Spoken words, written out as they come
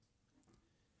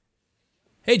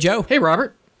Hey, Joe. Hey,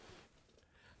 Robert.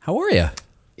 How are you?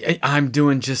 I'm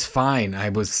doing just fine. I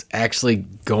was actually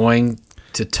going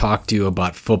to talk to you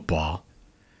about football.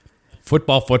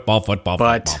 Football,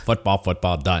 But-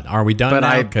 football, done. Are we done But now?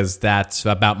 I- Because that's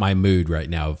about my mood right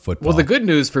now, football. Well, the good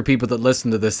news for people that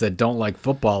listen to this that don't like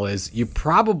football is you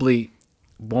probably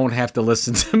won't have to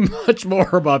listen to much more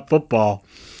about football.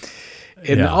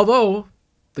 And Yeah. although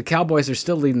the Cowboys are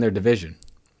still leading their division.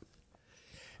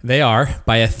 They are,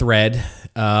 by a thread,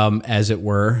 as it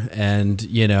were. And,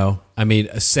 you know, I mean,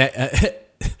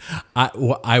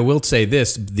 I will say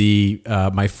this.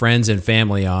 My friends and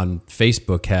family on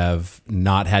Facebook have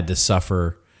not had to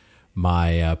suffer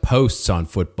my posts on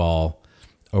football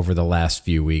over the last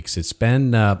few weeks. It's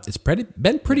been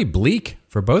pretty bleak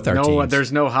for both our No, teams.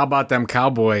 there's no how about them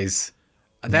Cowboys.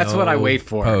 That's what I No wait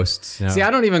for. posts, no. See,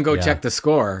 I don't even go Yeah. check the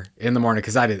score in the morning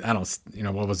because I don't,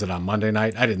 what was it on Monday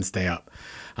night? I didn't stay up.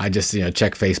 I just,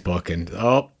 check Facebook and,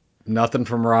 nothing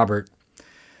from Robert.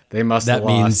 They must have That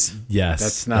lost. means,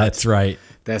 yes, That's right.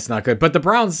 That's not good. But the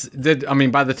Browns did,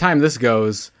 by the time this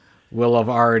goes, will have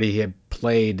already had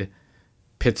played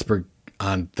Pittsburgh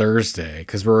on Thursday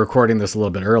because we're recording this a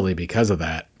little bit early because of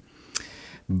that.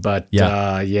 But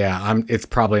it's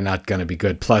probably not going to be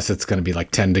good. Plus, it's going to be like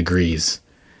 10 degrees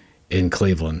in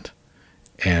Cleveland,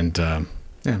 and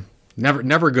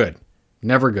never good.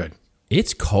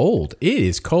 It's cold. It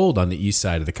is cold on the east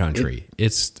side of the country.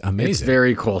 It's amazing. It's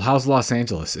very cold. How's Los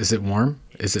Angeles? Is it warm?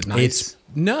 Is it nice?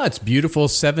 It's beautiful,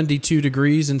 72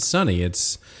 degrees and sunny.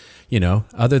 It's,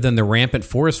 other than the rampant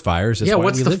forest fires. That's why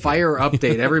What's we the live fire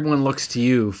update? Everyone looks to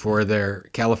you for their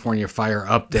California fire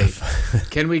update.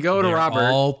 Can we go to They're Robert?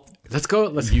 all- Let's go.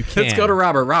 Let's can. go to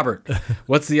Robert. Robert,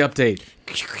 what's the update?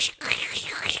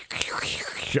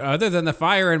 Other than the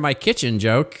fire in my kitchen,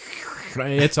 Joe,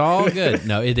 it's all good.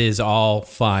 No, it is all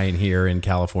fine here in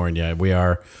California. We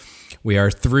are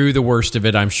through the worst of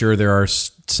it. I'm sure there are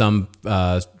some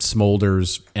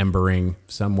smolders embering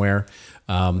somewhere.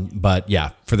 But yeah,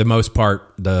 for the most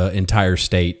part, the entire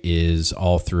state is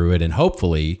all through it, and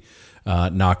hopefully,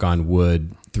 knock on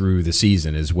wood, through the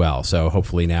season as well. So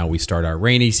hopefully now we start our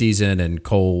rainy season and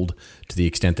cold to the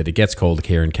extent that it gets cold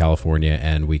here in California,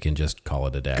 and we can just call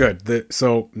it a day. Good.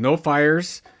 So no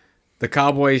fires. The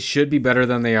Cowboys should be better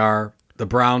than they are. The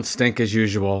Browns stink as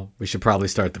usual. We should probably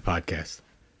start the podcast.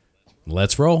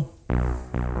 Let's roll.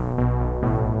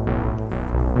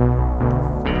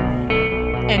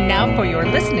 And now for your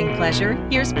listening pleasure,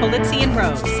 here's Polizzi and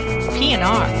Rose,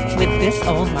 P&R with This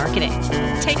Old Marketing.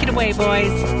 Take it away,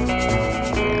 boys.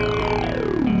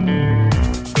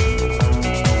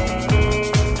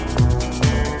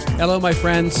 Hello, my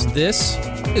friends. This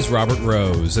is Robert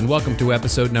Rose, and welcome to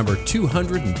episode number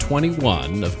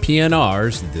 221 of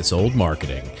PNR's This Old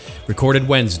Marketing, recorded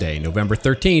Wednesday, November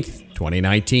 13th,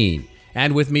 2019.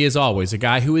 And with me, as always, a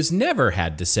guy who has never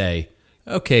had to say,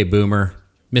 "Okay, boomer,"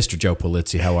 Mr. Joe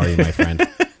Polizzi. How are you, my friend?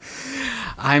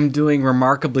 I'm doing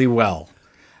remarkably well.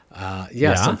 Yes,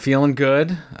 Yeah? I'm feeling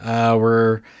good.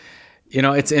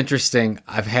 It's interesting.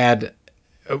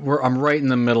 I'm right in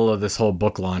the middle of this whole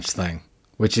book launch thing,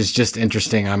 which is just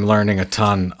interesting. I'm learning a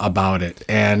ton about it.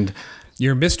 And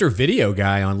You're Mr. Video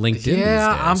Guy on LinkedIn these days.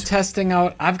 I'm testing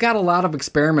out. I've got a lot of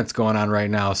experiments going on right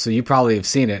now, so you probably have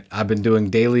seen it. I've been doing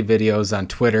daily videos on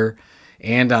Twitter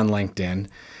and on LinkedIn.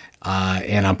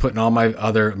 And I'm putting all my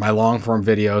long form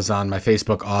videos on my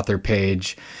Facebook author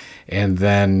page. And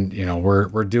then,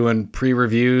 we're doing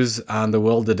pre-reviews on The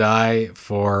Will to Die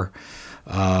for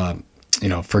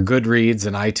Goodreads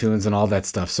and iTunes and all that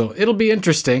stuff. So it'll be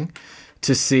interesting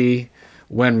to see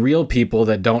when real people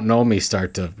that don't know me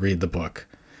start to read the book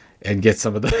and get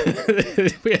some of the,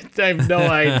 I have no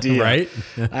idea. Right?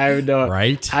 I have no,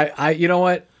 Right. you know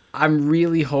what? I'm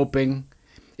really hoping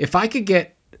if I could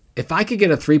get a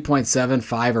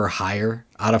 3.75 or higher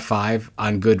out of 5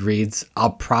 on Goodreads,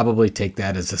 I'll probably take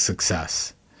that as a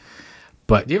success.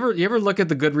 But you ever look at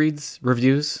the Goodreads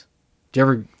reviews? Do you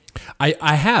ever?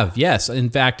 I have, yes. In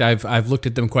fact, I've looked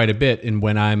at them quite a bit, and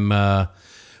when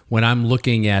I'm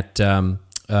looking at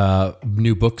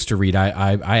new books to read,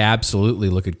 I absolutely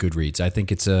look at Goodreads. I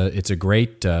think it's a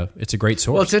great source.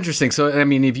 Well, it's interesting. So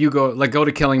if you go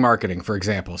to Killing Marketing, for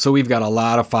example. So we've got a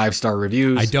lot of 5-star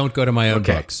reviews. I don't go to my own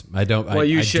Okay. books. I don't. Well,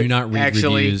 I should do not read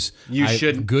actually, reviews. You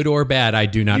should, good or bad. I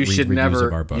do not you read should reviews never.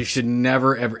 of our books. You should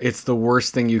never ever. It's the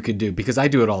worst thing you could do because I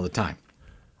do it all the time.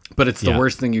 But it's the Yeah.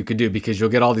 worst thing you could do because you'll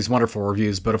get all these wonderful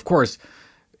reviews. But of course,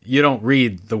 you don't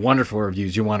read the wonderful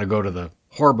reviews. You want to go to the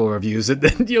horrible reviews, and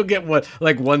then you'll get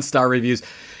 1-star reviews.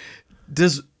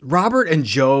 Does Robert and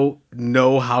Joe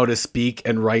know how to speak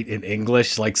and write in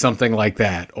English, like something like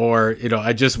that? Or,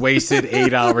 I just wasted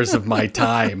 8 hours of my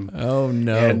time. Oh,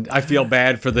 no. And I feel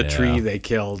bad for the tree they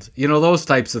killed. Those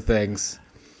types of things.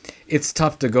 It's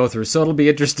tough to go through. So it'll be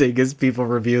interesting as people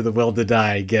review The Will to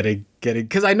Die, getting,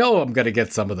 because I know I'm going to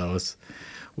get some of those,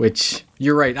 which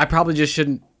you're right. I probably just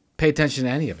shouldn't pay attention to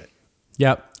any of it.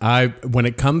 Yep. When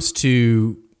it comes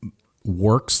to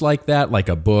works like that, like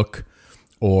a book,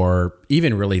 or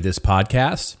even really this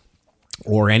podcast,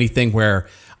 or anything where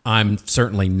I'm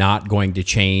certainly not going to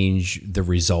change the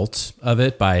results of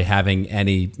it by having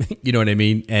any,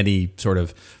 any sort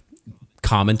of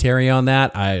commentary on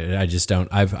that. I just don't.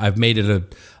 I've made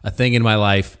it a thing in my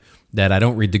life that I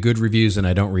don't read the good reviews and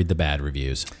I don't read the bad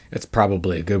reviews. It's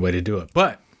probably a good way to do it.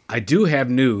 But I do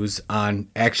have news on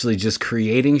actually just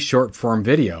creating short form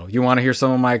video. You want to hear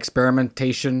some of my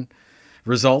experimentation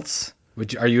results?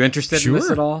 Are you interested in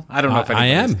this at all? I don't know if I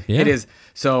am. Yeah. It is.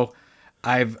 So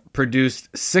I've produced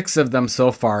 6 of them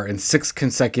so far in 6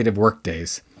 consecutive work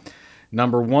days.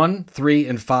 Number 1, 3,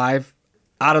 and 5,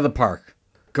 out of the park.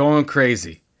 Going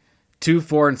crazy. 2,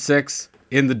 4, and 6,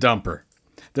 in the dumper.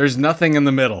 There's nothing in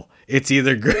the middle. It's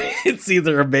either great, it's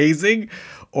either amazing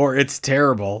or it's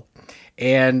terrible.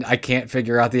 And I can't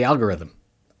figure out the algorithm.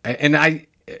 And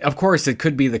of course, it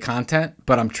could be the content,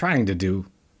 but I'm trying to do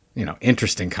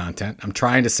interesting content. I'm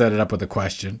trying to set it up with a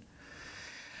question.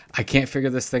 I can't figure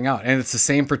this thing out. And it's the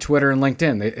same for Twitter and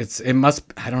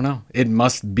LinkedIn. I don't know. It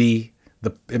must be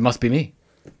me.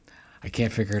 I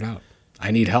can't figure it out.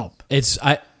 I need help.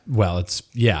 I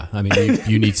mean,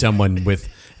 you need someone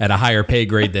at a higher pay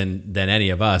grade than any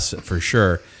of us for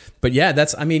sure. But yeah,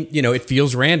 it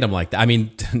feels random like that. I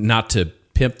mean, not to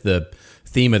pimp the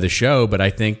theme of the show, but I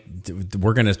think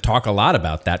we're going to talk a lot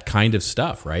about that kind of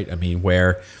stuff, right? I mean,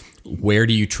 where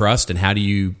do you trust and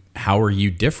how are you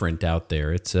different out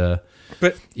there? It's a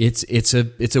weird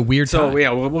time. So yeah,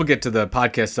 we'll get to the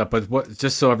podcast stuff, but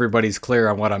just so everybody's clear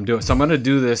on what I'm doing. So I'm going to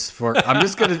do this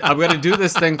I'm going to do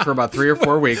this thing for about 3 or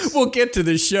 4 weeks. We'll get to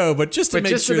the show, but just to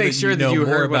make sure that you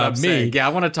heard what I'm me. Saying. Yeah,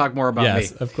 I want to talk more about me.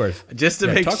 Yes, of course. Just to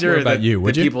make sure that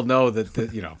people know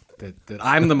that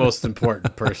I'm the most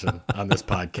important person on this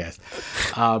podcast.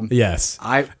 Yes,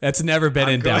 that's never been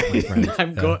in doubt, my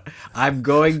friend. I'm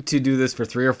going to do this for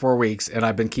 3 or 4 weeks, and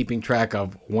I've been keeping track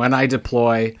of when I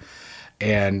deploy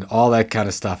and all that kind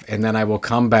of stuff. And then I will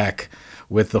come back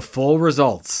with the full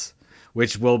results,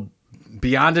 which will,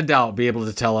 beyond a doubt, be able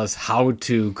to tell us how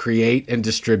to create and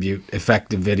distribute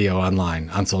effective video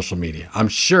online on social media. I'm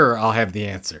sure I'll have the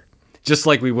answer, just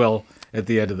like we will at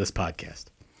the end of this podcast.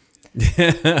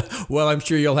 Well, I'm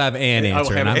sure you'll have an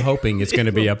answer, and I'm hoping it's going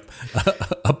to be a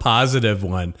positive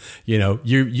one.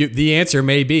 The answer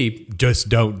may be just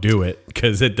don't do it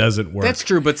because it doesn't work. That's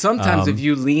true, but sometimes if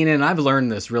you lean in, I've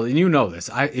learned this really, and you know this.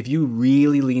 If you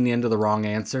really lean into the wrong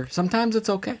answer, sometimes it's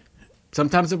okay.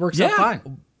 Sometimes it works out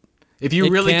fine. If you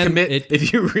really commit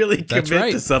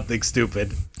to something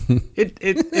stupid,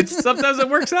 it sometimes it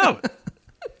works out.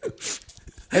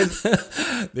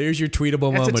 There's your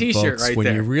tweetable moment, a t-shirt folks. Right when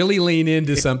there. you really lean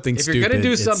into something stupid, if you're going to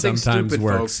do something sometimes stupid,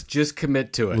 works. folks, just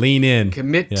commit to it. Lean in.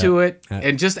 Commit to it,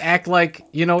 and just act like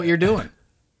you know what you're doing.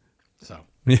 So,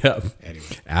 anyway,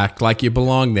 act like you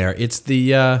belong there. It's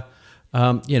the,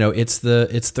 it's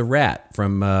the rat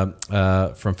from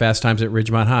Fast Times at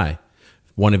Ridgemont High.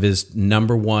 One of his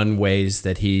number one ways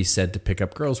that he said to pick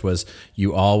up girls was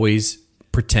you always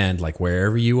pretend like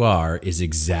wherever you are is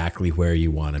exactly where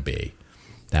you want to be.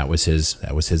 That was his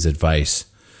advice.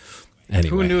 Anyway,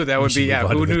 who knew that would be? Yeah,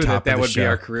 who knew that would be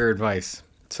our career advice?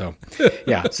 So,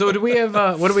 yeah. So, do we have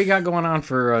what do we got going on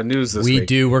for news this week? We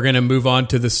do. We're going to move on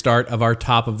to the start of our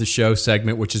top of the show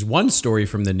segment, which is one story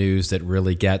from the news that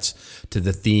really gets to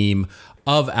the theme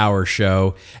of our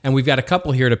show. And we've got a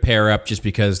couple here to pair up just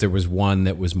because there was one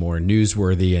that was more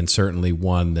newsworthy and certainly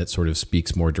one that sort of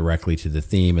speaks more directly to the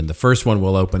theme. And the first one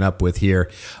we'll open up with here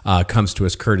comes to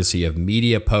us courtesy of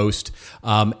Media Post.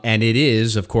 And it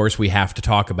is, of course, we have to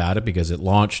talk about it because it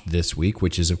launched this week,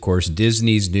 which is, of course,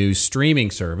 Disney's new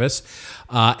streaming service.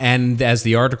 And as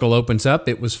the article opens up,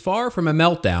 it was far from a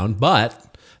meltdown, but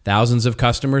thousands of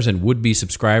customers and would-be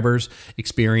subscribers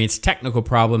experienced technical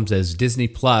problems as Disney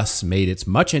Plus made its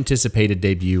much-anticipated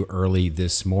debut early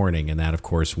this morning, and that, of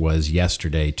course, was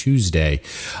yesterday, Tuesday.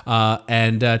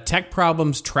 And tech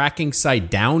problems tracking site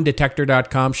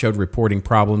DownDetector.com showed reporting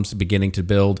problems beginning to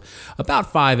build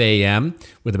about 5 a.m.,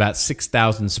 with about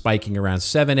 6,000 spiking around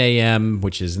 7 a.m.,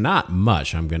 which is not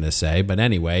much, I'm going to say. But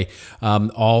anyway,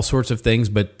 all sorts of things.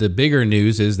 But the bigger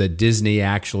news is that Disney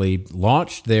actually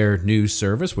launched their new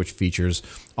service, Studios, which features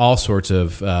all sorts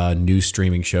of new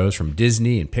streaming shows from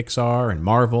Disney and Pixar and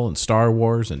Marvel and Star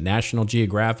Wars and National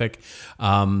Geographic.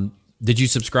 Did you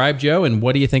subscribe, Joe? And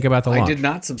what do you think about the launch? I did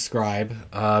not subscribe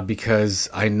because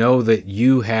I know that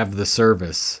you have the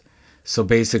service. So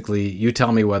basically, you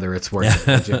tell me whether it's worth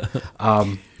it.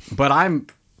 But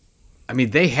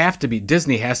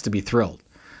Disney has to be thrilled.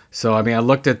 So, I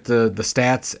looked at the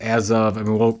stats as of,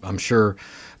 I'm sure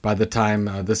by the time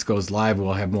this goes live,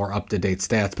 we'll have more up-to-date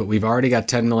stats. But we've already got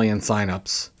 10 million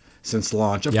signups since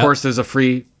launch. Of course, there's a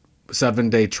free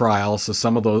 7-day trial, so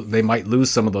some of those, they might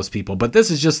lose some of those people, but this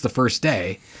is just the first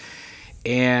day.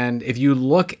 And if you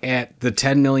look at the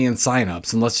 10 million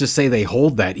signups, and let's just say they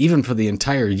hold that even for the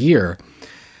entire year,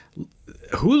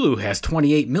 Hulu has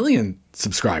 28 million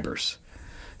subscribers.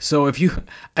 So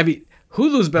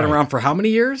Hulu's been around for how many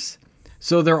years?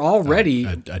 So they're already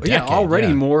a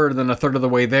decade, more than a third of the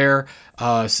way there.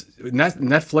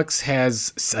 Netflix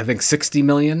has, I think, 60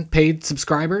 million paid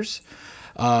subscribers.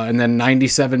 And then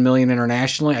 97 million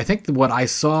internationally. I think what I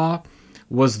saw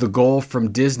was the goal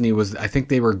from Disney was, I think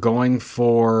they were going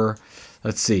for,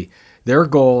 let's see, their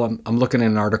goal, I'm looking at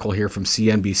an article here from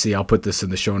CNBC. I'll put this in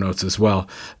the show notes as well.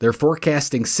 They're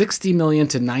forecasting 60 million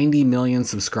to 90 million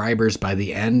subscribers by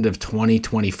the end of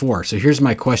 2024. So here's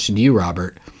my question to you,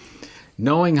 Robert.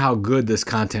 Knowing how good this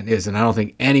content is, and I don't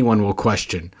think anyone will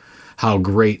question how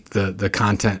great the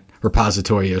content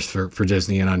repository is for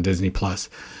Disney and on Disney Plus.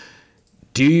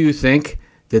 Do you think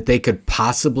that they could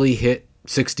possibly hit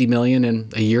 60 million in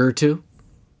a year or two?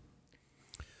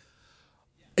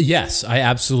 Yes, I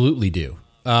absolutely do.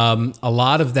 A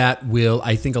lot of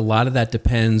that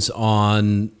depends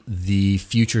on the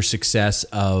future success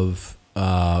of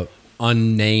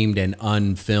unnamed and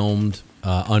unfilmed,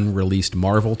 unreleased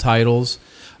Marvel titles.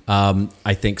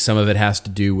 I think some of it has to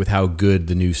do with how good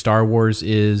the new Star Wars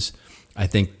is. I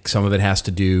think some of it has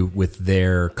to do with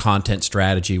their content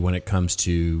strategy when it comes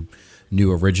to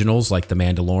new originals, like The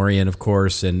Mandalorian, of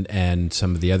course, and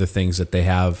some of the other things that they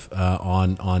have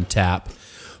on tap.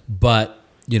 But,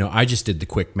 I just did the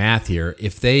quick math here.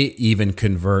 If they even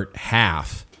convert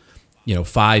half,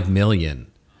 5 million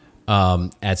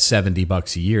at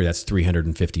 $70 a year, that's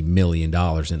 $350 million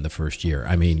in the first year.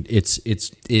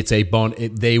 It's a bone.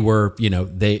 It's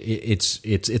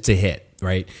a hit.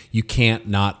 Right? You can't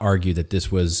not argue that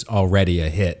this was already a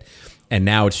hit, and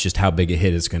now it's just how big a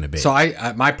hit it's going to be. So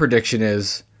my prediction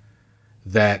is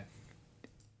that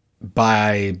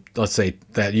by, let's say,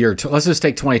 that year, let's just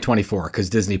take 2024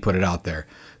 because Disney put it out there.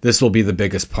 This will be the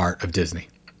biggest part of Disney.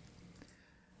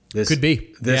 This could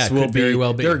be. This will be, very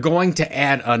well be. They're going to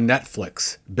add an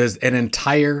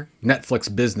entire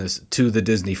Netflix business to the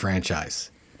Disney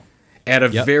franchise at a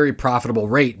very profitable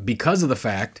rate because of the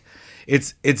fact.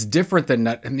 It's different than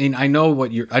that. I know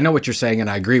what you're saying, and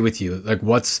I agree with you. Like,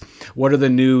 what are the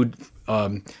new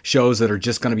shows that are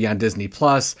just going to be on Disney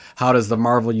Plus? How does the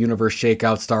Marvel universe shake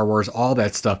out? Star Wars, all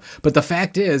that stuff. But the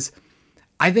fact is,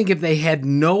 I think if they had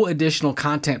no additional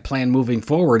content plan moving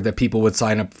forward, that people would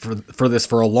sign up for this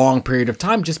for a long period of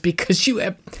time, just because you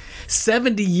have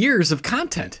 70 years of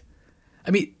content.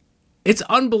 It's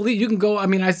unbelievable. You can go,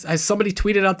 somebody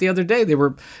tweeted out the other day, they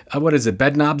were,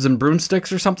 Bed Knobs and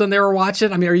Broomsticks or something they were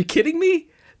watching? Are you kidding me?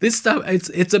 This stuff,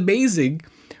 it's amazing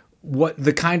what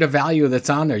the kind of value that's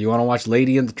on there. You want to watch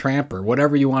Lady and the Tramp or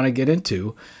whatever you want to get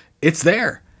into, it's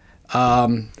there.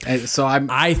 And so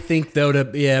I think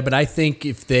but I think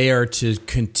if they are to,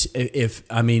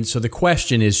 so the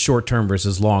question is short term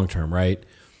versus long term, right?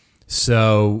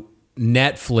 So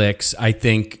Netflix, I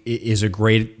think, is a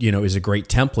great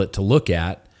template to look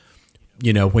at.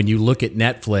 When you look at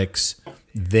Netflix,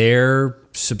 their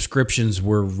subscriptions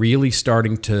were really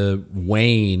starting to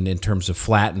wane in terms of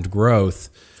flattened growth.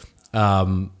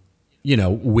 With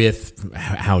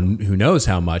who knows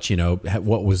how much,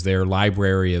 what was their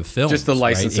library of films, just the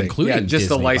licensing, right? Including just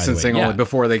Disney, the licensing by the way. only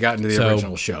before they got into the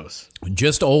original shows.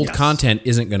 Just old content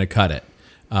isn't going to cut it.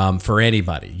 For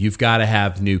anybody, you've got to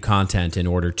have new content in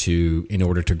order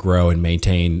to grow and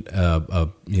maintain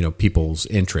people's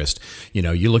interest.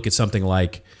 You look at something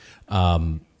like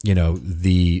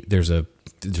there's a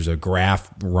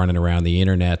graph running around the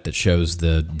internet that shows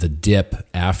the dip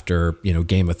after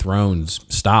Game of Thrones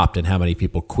stopped and how many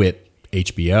people quit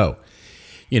HBO.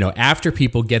 After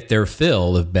people get their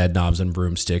fill of Bed Knobs and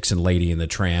Broomsticks and Lady and the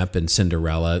Tramp and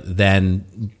Cinderella,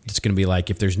 then it's going to be like,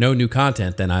 if there's no new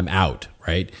content, then I'm out,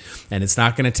 right? And it's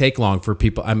not going to take long for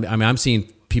people. I'm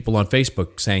seeing people on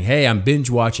Facebook saying, hey, I'm binge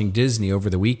watching Disney over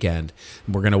the weekend.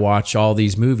 We're going to watch all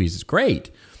these movies. It's great.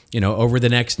 over the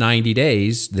next 90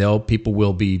 days, people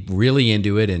will be really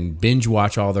into it and binge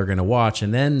watch all they're going to watch.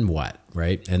 And then what?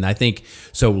 Right. And I think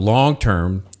so long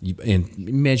term, in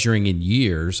measuring in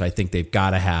years, I think they've got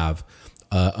to have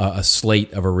a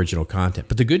slate of original content.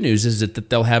 But the good news is that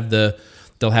they'll have the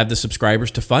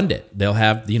subscribers to fund it. They'll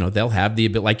have the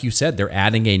ability, like you said, they're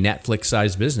adding a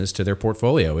Netflix-sized business to their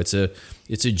portfolio. It's a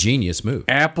genius move.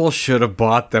 Apple should have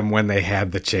bought them when they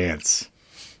had the chance.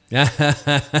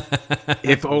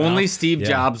 If only Steve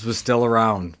Jobs was still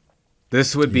around,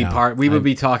 this would be we would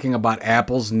be talking about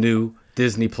Apple's new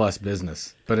Disney Plus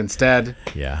business. But instead,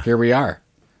 here we are.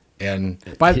 And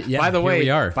by the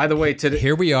way, today,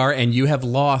 here we are, and you have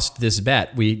lost this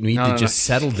bet. We need to just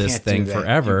settle this thing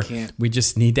forever. We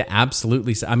just need to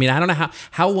absolutely. I mean, I don't know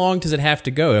how long does it have to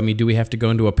go? I mean, do we have to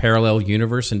go into a parallel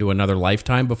universe, into another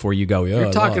lifetime before you go?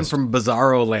 You're talking from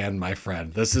Bizarro land, my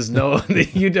friend. This is no.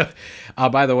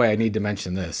 By the way, I need to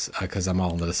mention this because I'm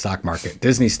all into the stock market.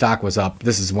 Disney stock was up.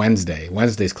 This is Wednesday.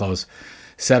 Wednesday's close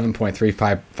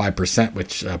 7.355%,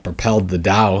 which propelled the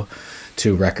Dow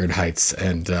to record heights,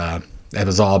 and that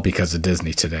was all because of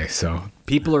Disney today. So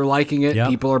people are liking it,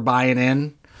 people are buying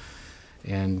in,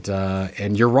 and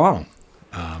you're wrong.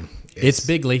 It's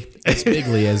bigly,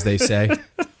 as they say.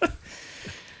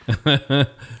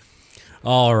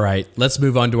 All right, let's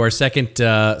move on to our second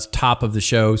top of the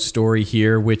show story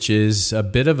here, which is a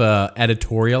bit of a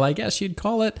editorial, I guess you'd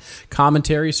call it,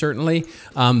 commentary certainly.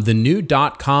 The new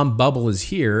 .com bubble is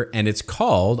here, and it's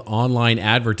called online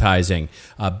advertising.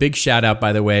 Big shout out,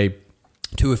 by the way,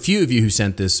 to a few of you who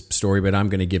sent this story, but I'm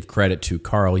going to give credit to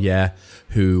Carl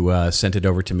who sent it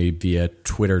over to me via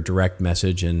Twitter direct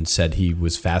message and said he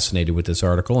was fascinated with this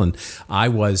article, and I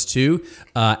was too.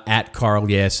 At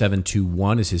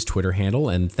CarlYeh721 is his Twitter handle,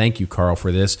 and thank you, Carl,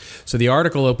 for this. So the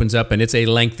article opens up, and it's a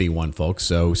lengthy one, folks,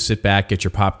 so sit back, get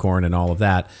your popcorn and all of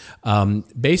that.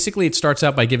 Basically, it starts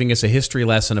out by giving us a history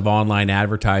lesson of online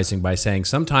advertising by saying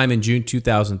sometime in June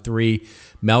 2003,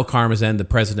 Mel Karmazin, the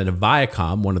president of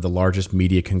Viacom, one of the largest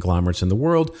media conglomerates in the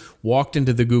world, walked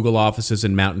into the Google offices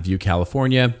in Mountain View,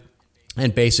 California,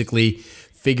 and basically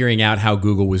figuring out how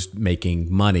Google was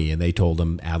making money. And they told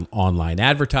him online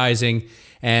advertising.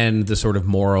 And the sort of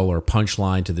moral or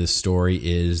punchline to this story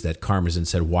is that Karmazin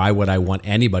said, why would I want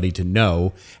anybody to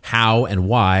know how and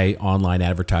why online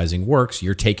advertising works?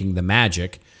 You're taking the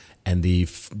magic and the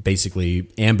basically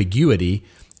ambiguity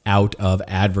out of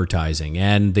advertising.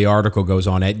 And the article goes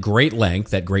on at great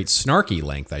length, at great snarky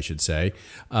length, I should say,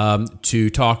 to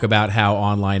talk about how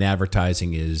online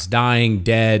advertising is dying,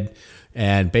 dead,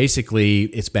 and basically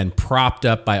it's been propped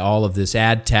up by all of this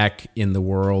ad tech in the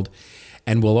world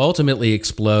and will ultimately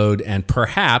explode and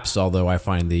perhaps, although I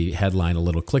find the headline a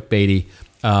little clickbaity,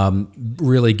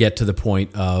 really get to the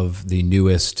point of the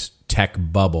newest tech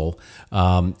bubble.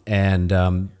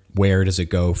 Where does it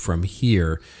go from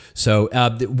here? So,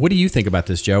 what do you think about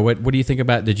this, Joe? What do you think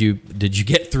about? Did you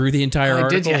get through the entire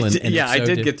article? I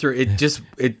did get through it.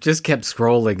 Just kept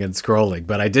scrolling and scrolling,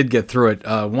 but I did get through it.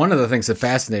 One of the things that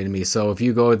fascinated me. So, if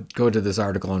you go to this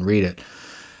article and read it,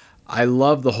 I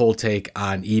love the whole take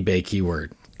on eBay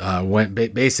keyword.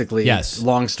 Basically,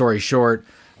 long story short.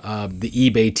 The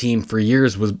eBay team for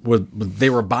years was they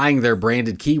were buying their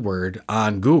branded keyword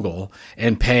on Google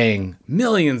and paying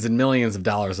millions and millions of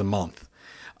dollars a month.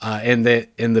 And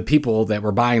the people that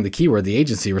were buying the keyword, the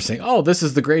agency, were saying, "Oh, this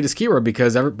is the greatest keyword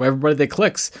because everybody that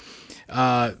clicks,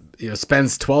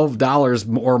 spends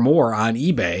 $12 or more on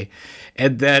eBay."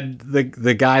 And then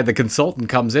the consultant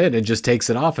comes in and just takes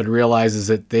it off and realizes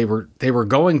that they were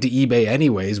going to eBay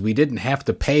anyways. We didn't have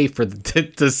to pay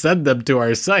to send them to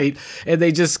our site, and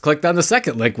they just clicked on the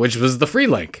second link, which was the free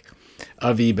link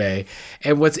of eBay.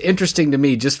 And what's interesting to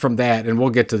me just from that, and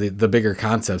we'll get to the bigger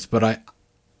concepts, but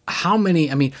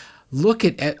look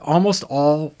at almost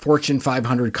all Fortune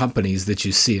 500 companies that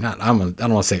you see. I don't want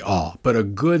to say all, but a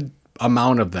good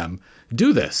amount of them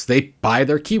do this. They buy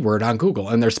their keyword on Google,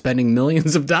 and they're spending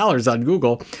millions of dollars on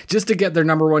Google just to get their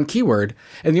number one keyword.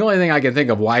 And the only thing I can think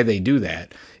of why they do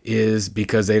that is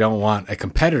because they don't want a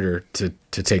competitor to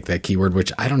take that keyword,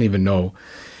 which I don't even know.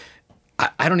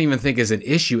 I don't even think is an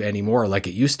issue anymore like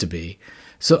it used to be.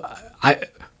 So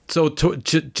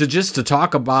to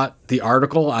talk about the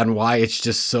article on why it's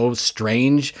just so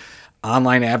strange,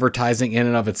 online advertising in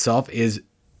and of itself, is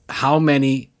how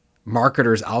many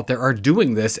marketers out there are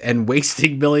doing this and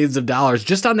wasting millions of dollars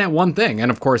just on that one thing. And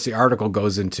of course, the article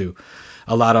goes into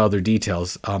a lot of other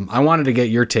details. I wanted to get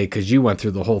your take because you went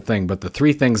through the whole thing, but the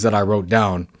three things that I wrote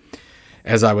down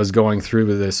as I was going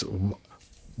through this,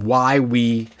 why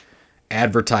we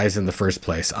advertise in the first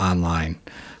place online,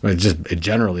 just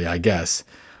generally, I guess.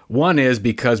 One is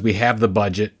because we have the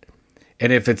budget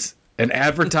And if it's an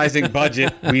advertising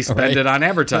budget, we spend it on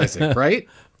advertising, right?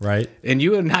 Right. And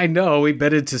you and I know we've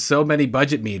been into so many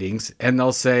budget meetings, and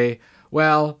they'll say,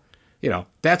 well,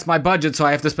 that's my budget, so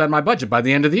I have to spend my budget by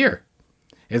the end of the year.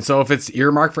 And so if it's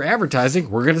earmarked for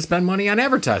advertising, we're going to spend money on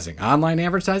advertising, online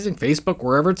advertising, Facebook,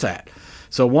 wherever it's at.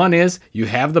 So one is you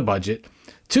have the budget.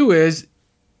 Two is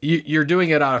you're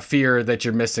doing it out of fear that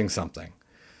you're missing something.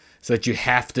 So that you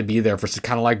have to be there for,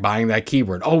 kind of like buying that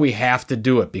keyword. Oh, we have to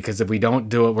do it because if we don't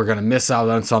do it, we're going to miss out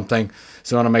on something.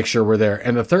 So I want to make sure we're there.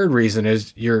 And the third reason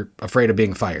is you're afraid of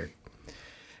being fired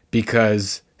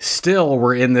because still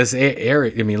we're in this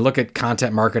area. I mean, look at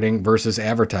content marketing versus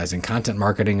advertising. Content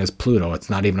marketing is Pluto.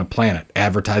 It's not even a planet.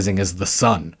 Advertising is the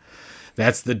sun.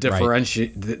 That's the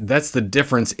That's the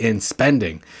difference in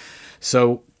spending.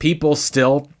 So people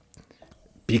still,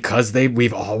 because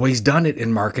we've always done it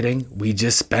in marketing, we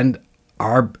just spend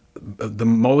the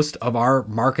most of our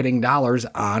marketing dollars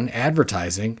on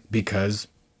advertising because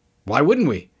why wouldn't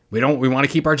we? We want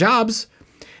to keep our jobs.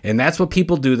 And that's what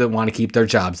people do that want to keep their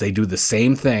jobs. They do the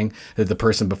same thing that the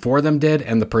person before them did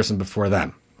and the person before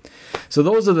them. So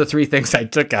those are the three things I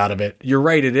took out of it. You're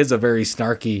right. It is a very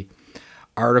snarky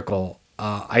article.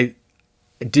 They're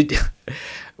getting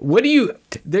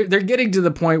to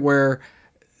the point where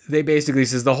they basically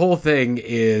says the whole thing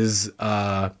is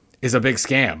a big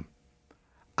scam.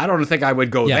 I don't think I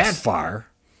would go that far.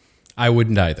 I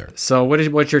wouldn't either. So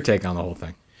what's your take on the whole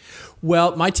thing?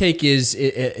 Well, my take is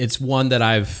it's one that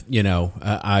I've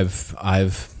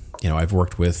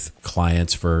worked with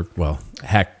clients for,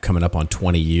 coming up on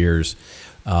 20 years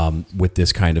with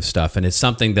this kind of stuff. And it's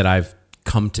something that I've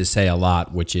come to say a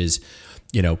lot, which is,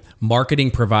 marketing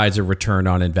provides a return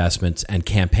on investments and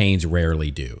campaigns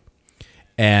rarely do.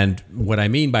 And what I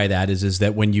mean by that is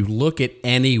that when you look at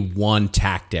any one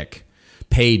tactic,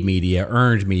 paid media,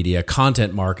 earned media,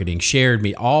 content marketing, shared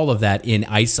media, all of that in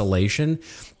isolation,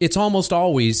 it's almost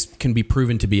always can be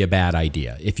proven to be a bad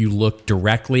idea if you look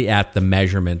directly at the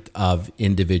measurement of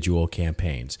individual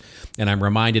campaigns. And I'm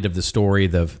reminded of the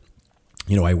story of,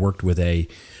 I worked with a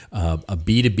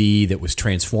B2B that was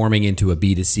transforming into a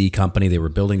B2C company. They were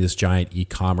building this giant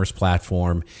e-commerce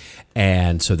platform.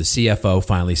 And so the CFO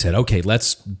finally said, okay,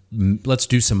 let's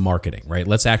do some marketing, right?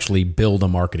 Let's actually build a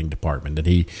marketing department.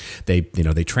 And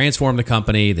they transformed the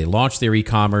company. They launched their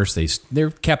e-commerce. They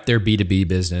kept their B2B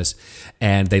business,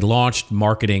 and they launched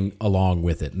marketing along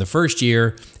with it. In the first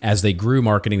year, as they grew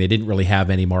marketing, they didn't really have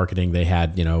any marketing. They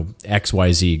had,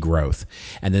 XYZ growth.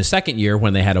 And the second year,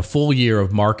 when they had a full year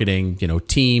of marketing,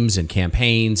 teams and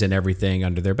campaigns and everything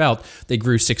under their belt, they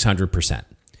grew 600%.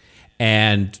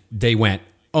 And they went,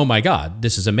 oh my God,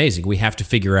 this is amazing. We have to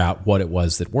figure out what it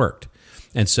was that worked.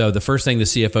 And so the first thing the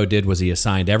CFO did was he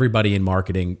assigned everybody in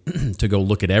marketing to go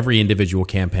look at every individual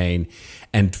campaign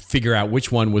and figure out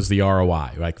which one was the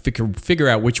ROI, like figure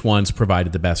out which ones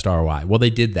provided the best ROI. Well, they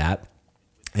did that.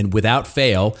 And without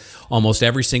fail, almost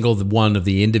every single one of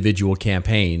the individual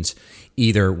campaigns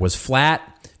either was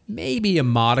flat, maybe a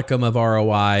modicum of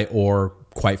ROI, or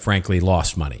quite frankly,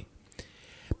 lost money.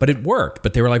 But it worked.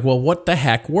 But they were like, well, what the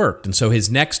heck worked? And so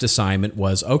his next assignment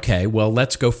was, okay, well,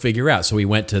 let's go figure out. So he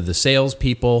went to the sales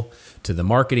people, to the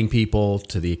marketing people,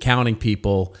 to the accounting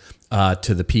people,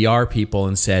 to the PR people,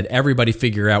 and said, everybody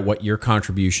figure out what your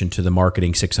contribution to the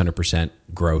marketing 600%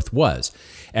 growth was.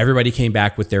 Everybody came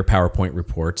back with their PowerPoint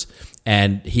reports,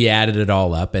 and he added it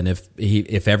all up. And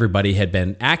if everybody had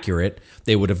been accurate,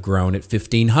 they would have grown at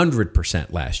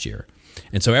 1,500% last year.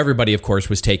 And so everybody, of course,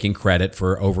 was taking credit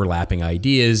for overlapping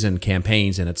ideas and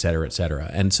campaigns and et cetera, et cetera.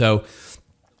 And so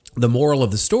the moral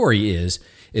of the story is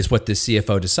what the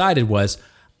CFO decided was,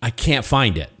 I can't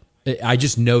find it. I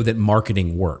just know that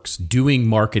marketing works. Doing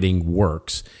marketing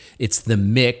works. It's the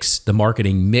mix, the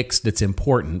marketing mix that's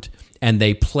important. And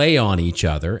they play on each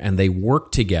other, and they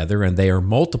work together, and they are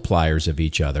multipliers of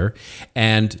each other.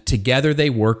 And together they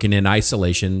work, and in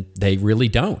isolation, they really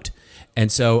don't. And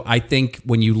so I think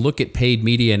when you look at paid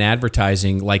media and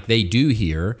advertising like they do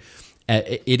here,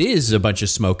 it is a bunch of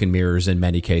smoke and mirrors in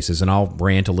many cases. And I'll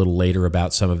rant a little later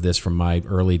about some of this from my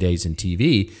early days in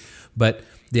TV. But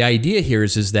the idea here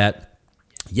is that,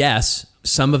 yes,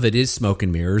 some of it is smoke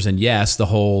and mirrors. And yes, the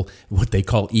whole, what they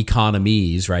call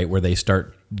economies, right, where they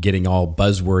start getting all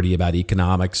buzzwordy about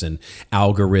economics and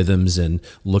algorithms and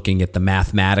looking at the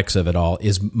mathematics of it all,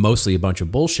 is mostly a bunch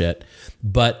of bullshit.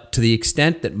 But to the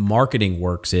extent that marketing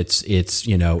works, that's the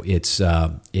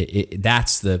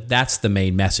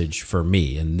main message for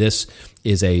me. And this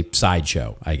is a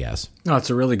sideshow, I guess. No, it's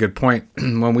a really good point.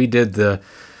 When we did the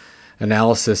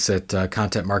analysis at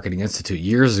Content Marketing Institute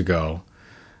years ago,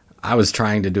 I was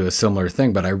trying to do a similar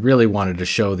thing, but I really wanted to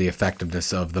show the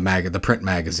effectiveness of the print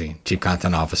magazine, Chief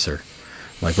Content Officer.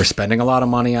 Like, we're spending a lot of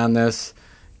money on this.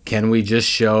 Can we just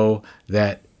show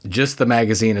that just the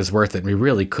magazine is worth it? We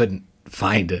really couldn't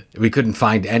find it. We couldn't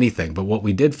find anything, but what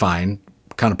we did find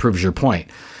kind of proves your point.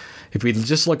 If we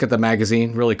just look at the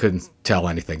magazine, really couldn't tell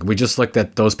anything. We just looked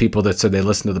at those people that said they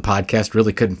listened to the podcast,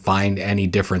 really couldn't find any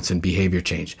difference in behavior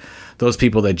change. Those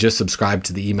people that just subscribed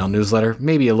to the email newsletter,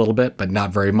 maybe a little bit, but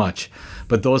not very much.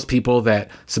 But those people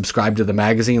that subscribed to the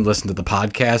magazine, listened to the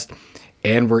podcast,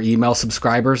 and were email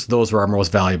subscribers, those were our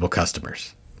most valuable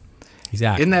customers.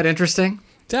 Exactly. Isn't that interesting?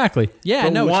 Exactly. Yeah,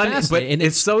 But no, one- it's fascinating. but And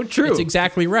it's so true. It's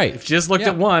exactly right. If you just looked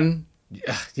at one,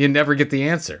 you never get the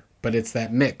answer. But it's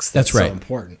that mix that's right. so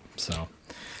important. So,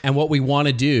 And what we want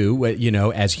to do,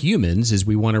 as humans, is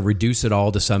we want to reduce it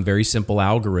all to some very simple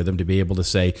algorithm to be able to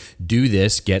say, do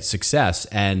this, get success.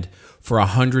 And for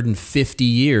 150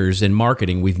 years in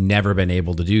marketing, we've never been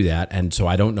able to do that. And so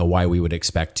I don't know why we would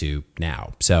expect to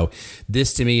now. So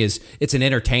this to me it's an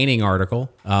entertaining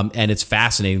article, and it's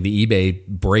fascinating. The eBay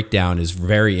breakdown is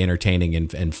very entertaining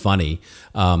and funny,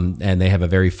 and they have a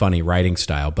very funny writing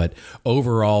style. But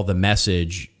overall, the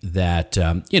message that,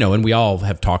 and we all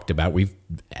have talked about, we've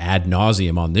ad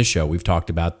nauseum on this show, we've talked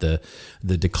about the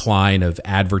decline of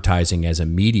advertising as a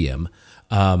medium.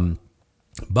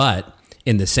 But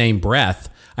in the same breath,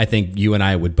 I think you and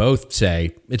I would both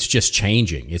say it's just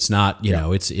changing. It's not,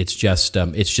 it's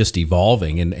just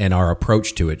evolving, and our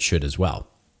approach to it should as well.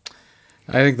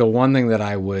 I think the one thing that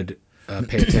I would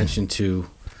pay attention to,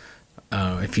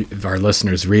 if our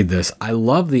listeners read this, I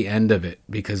love the end of it,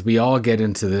 because we all get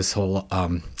into this whole,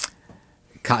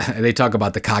 they talk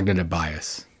about the cognitive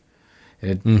bias.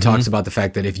 And it talks about the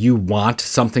fact that if you want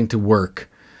something to work,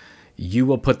 you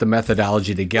will put the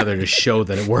methodology together to show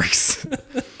that it works.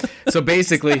 So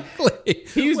basically,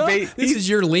 this is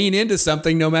your lean into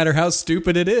something no matter how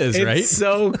stupid it is, right? It's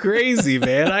so crazy,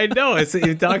 man. I know.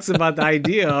 It talks about the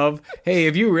idea of, hey,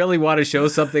 if you really want to show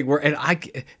something,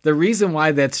 the reason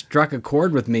why that struck a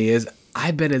chord with me is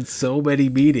I've been in so many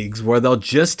meetings where they'll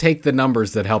just take the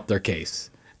numbers that help their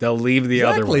case. They'll leave the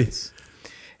other ones.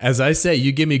 As I say,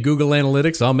 you give me Google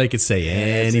Analytics, I'll make it say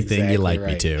anything you like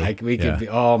me to. We could be,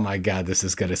 oh my God, this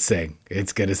is going to sing.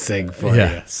 It's going to sing for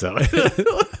you. So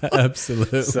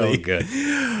absolutely. So good.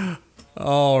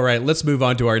 All right, let's move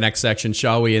on to our next section,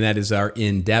 shall we? And that is our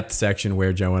in-depth section,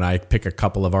 where Joe and I pick a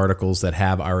couple of articles that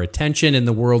have our attention in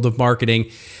the world of marketing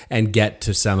and get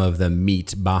to some of the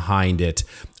meat behind it.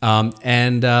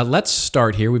 Let's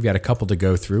start here. We've got a couple to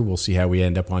go through. We'll see how we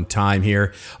end up on time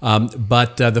here.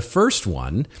 But the first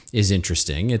one is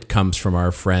interesting. It comes from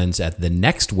our friends at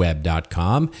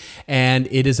thenextweb.com, and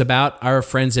it is about our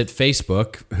friends at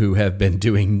Facebook, who have been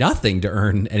doing nothing to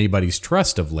earn anybody's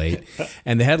trust of late.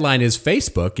 And the headline is,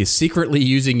 Facebook is secretly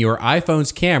using your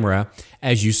iPhone's camera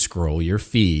as you scroll your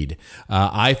feed.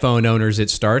 iPhone owners,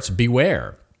 it starts,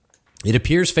 beware. It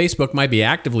appears Facebook might be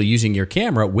actively using your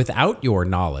camera without your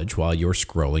knowledge while you're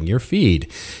scrolling your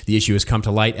feed. The issue has come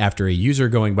to light after a user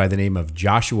going by the name of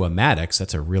Joshua Maddox,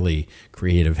 that's a really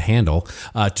creative handle,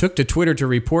 took to Twitter to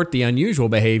report the unusual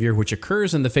behavior which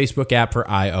occurs in the Facebook app for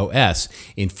iOS.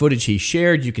 In footage he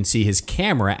shared, you can see his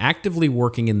camera actively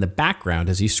working in the background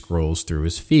as he scrolls through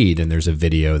his feed, and there's a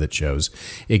video that shows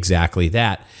exactly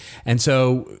that. And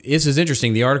so this is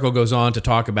interesting. The article goes on to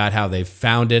talk about how they've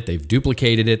found it, they've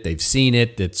duplicated it, they've seen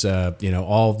it. It's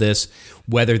all this,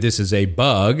 whether this is a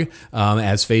bug,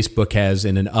 as Facebook has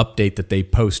in an update that they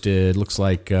posted, looks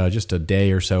like just a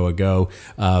day or so ago,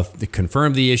 they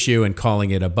confirmed the issue and calling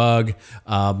it a bug,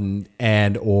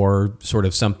 and or sort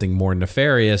of something more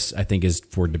nefarious, I think is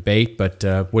for debate. But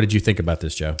what did you think about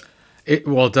this, Joe? It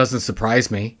doesn't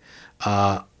surprise me.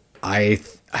 I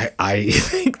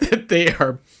think that they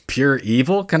are pure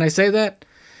evil. Can I say that?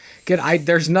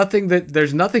 There's nothing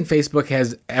Facebook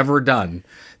has ever done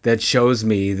that shows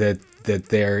me that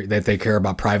they care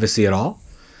about privacy at all.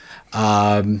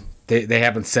 They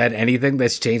haven't said anything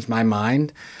that's changed my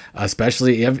mind.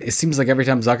 Especially, it seems like every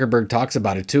time Zuckerberg talks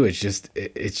about it too, it's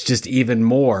just even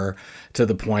more to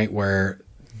the point where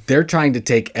they're trying to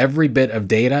take every bit of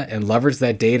data and leverage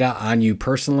that data on you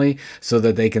personally so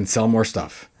that they can sell more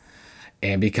stuff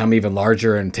and become even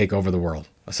larger and take over the world.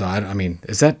 So I mean,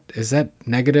 is that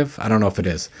negative? I don't know if it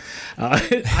is.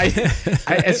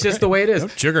 It's just the way it is.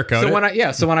 Don't sugarcoat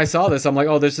it. So when I saw this, I'm like,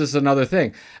 oh, this is another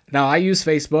thing. Now I use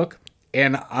Facebook,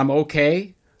 and I'm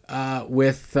okay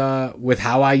with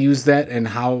how I use that and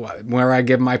where I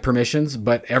give my permissions.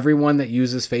 But everyone that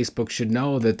uses Facebook should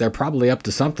know that they're probably up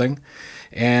to something,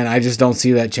 and I just don't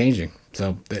see that changing.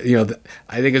 So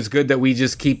I think it's good that we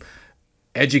just keep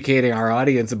educating our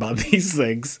audience about these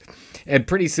things. And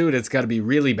pretty soon it's got to be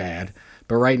really bad.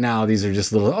 But right now these are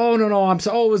just little, oh no,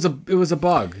 it was a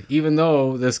bug. Even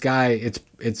though this guy,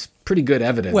 it's pretty good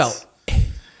evidence. Well,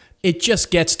 it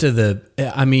just gets to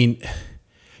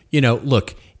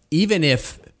look, even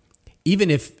if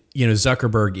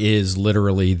Zuckerberg is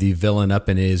literally the villain up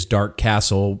in his dark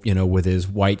castle, with his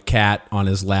white cat on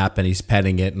his lap and he's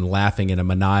petting it and laughing in a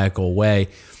maniacal way,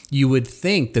 you would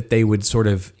think that they would sort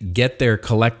of get their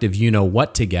collective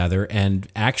what together and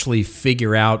actually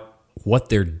figure out what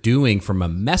they're doing from a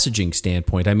messaging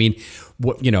standpoint. I mean,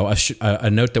 a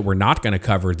note that we're not going to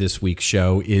cover this week's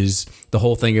show is the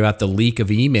whole thing about the leak of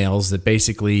emails that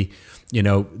basically,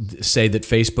 say that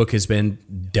Facebook has been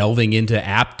delving into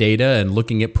app data and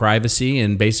looking at privacy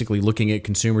and basically looking at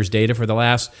consumers' data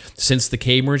since the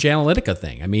Cambridge Analytica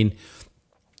thing. I mean,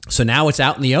 so now it's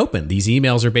out in the open. These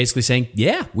emails are basically saying,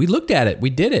 yeah, we looked at it. We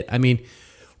did it. I mean,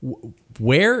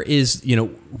 where is,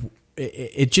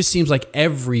 it just seems like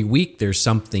every week there's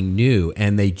something new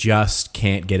and they just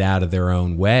can't get out of their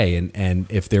own way.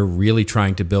 And if they're really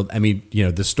trying to build,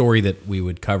 the story that we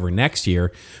would cover next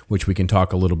year, which we can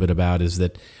talk a little bit about, is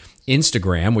that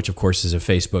Instagram, which of course is a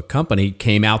Facebook company,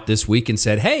 came out this week and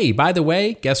said, hey, by the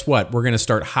way, guess what? We're going to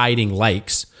start hiding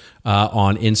likes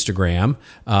on Instagram.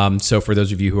 So for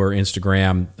those of you who are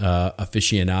Instagram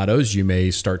aficionados, you may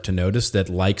start to notice that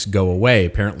likes go away.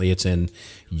 Apparently it's in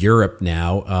Europe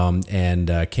now,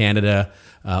 and Canada,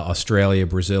 Australia,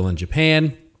 Brazil, and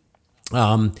Japan,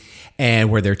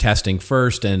 and where they're testing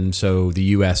first. And so the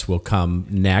US will come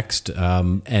next.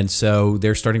 And so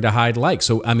they're starting to hide likes.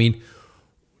 So,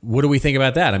 what do we think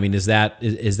about that? I mean, is that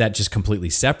just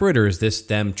completely separate, or is this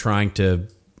them trying to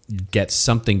get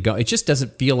something going? It just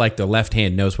doesn't feel like the left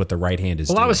hand knows what the right hand is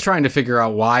doing. I was trying to figure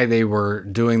out why they were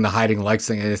doing the hiding likes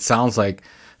thing, and it sounds like,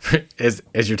 as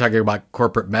you're talking about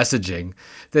corporate messaging,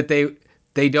 that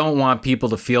they don't want people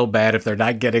to feel bad if they're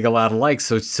not getting a lot of likes,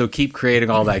 so keep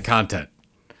creating all that content.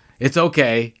 It's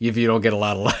okay if you don't get a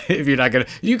lot of likes. If you're not gonna,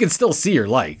 you can still see your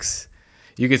likes.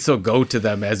 You can still go to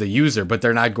them as a user, but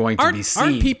they're not going to be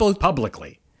seen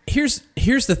publicly. Here's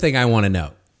the thing I want to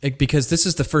know, because this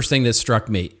is the first thing that struck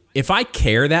me. If I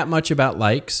care that much about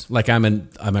likes, like I'm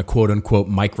a quote unquote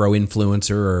micro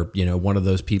influencer, or one of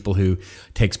those people who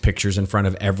takes pictures in front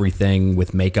of everything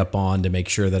with makeup on to make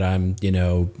sure that I'm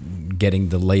getting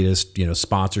the latest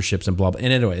sponsorships and blah blah.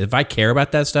 And anyway, if I care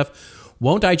about that stuff,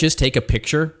 won't I just take a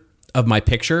picture of my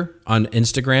picture on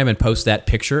Instagram and post that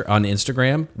picture on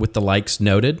Instagram with the likes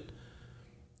noted?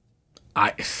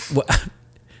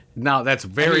 No, that's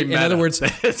very meta. In other words,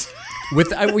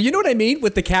 you know what I mean?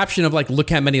 With the caption of like, look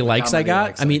how many likes I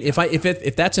got.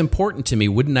 If that's important to me,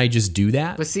 wouldn't I just do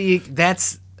that? But see,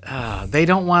 that's you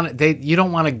don't want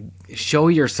to show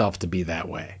yourself to be that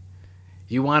way.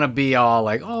 You want to be all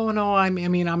like, oh no,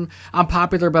 I'm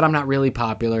popular, but I'm not really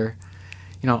popular.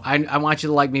 I want you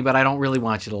to like me, but I don't really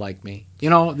want you to like me.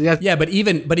 Yeah, but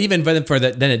even for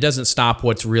that, then it doesn't stop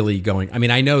what's really going.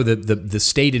 I know that the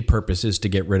stated purpose is to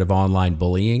get rid of online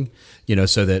bullying,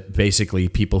 so that basically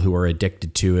people who are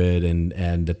addicted to it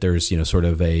and that there's sort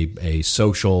of a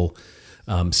social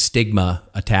stigma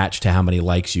attached to how many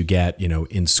likes you get,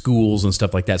 in schools and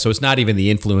stuff like that. So it's not even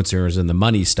the influencers and the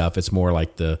money stuff. It's more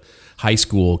like the high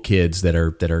school kids that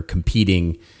are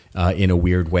competing in a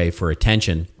weird way for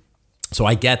attention. So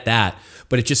I get that,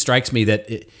 but it just strikes me that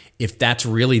if that's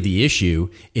really the issue,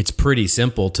 it's pretty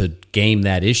simple to game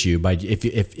that issue by if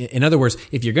in other words,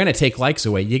 if you're going to take likes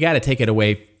away, you got to take it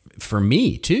away for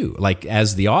me too. Like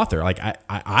as the author, like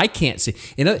I can't see.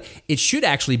 It should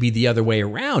actually be the other way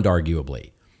around,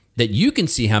 arguably, that you can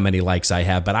see how many likes I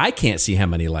have, but I can't see how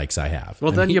many likes I have.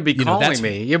 Well, then you'll be calling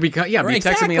me. You'll be texting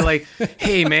exactly. me like,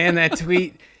 "Hey, man, that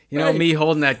tweet, right. Me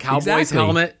holding that Cowboys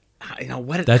helmet.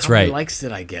 That's how right. many likes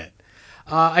did I get?"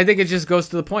 I think it just goes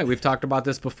to the point. We've talked about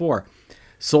this before.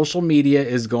 Social media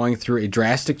is going through a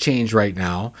drastic change right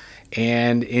now,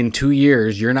 and in 2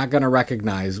 years, you're not going to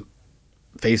recognize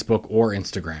Facebook or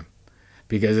Instagram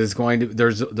because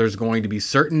there's going to be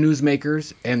certain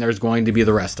newsmakers, and there's going to be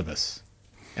the rest of us,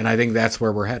 and I think that's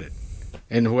where we're headed.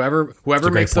 And whoever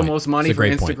makes the most money from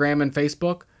Instagram and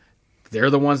Facebook,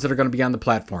 they're the ones that are going to be on the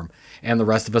platform, and the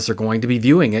rest of us are going to be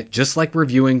viewing it just like we're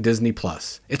viewing Disney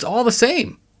Plus. It's all the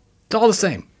same. It's all the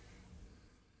same.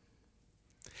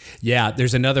 Yeah,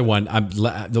 there's another one.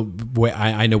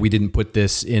 I know we didn't put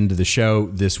this into the show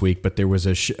this week, but there was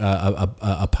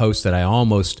a post that I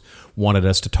almost wanted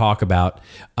us to talk about,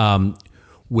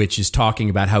 which is talking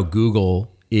about how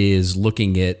Google is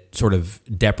looking at sort of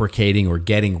deprecating or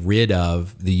getting rid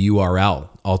of the URL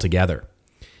altogether.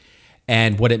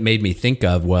 And what it made me think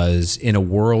of was, in a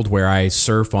world where I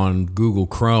surf on Google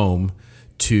Chrome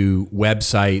to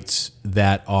websites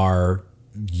that are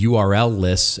URL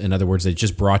lists, in other words, they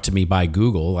just brought to me by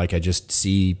Google. Like I just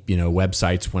see,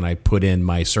 websites when I put in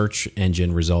my search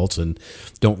engine results and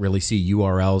don't really see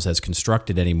URLs as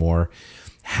constructed anymore.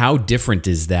 How different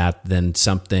is that than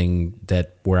something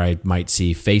that where I might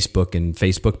see Facebook and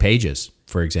Facebook pages,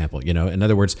 for example? In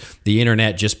other words, the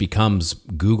internet just becomes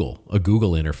Google, a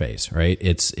Google interface, right?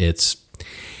 It's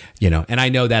and I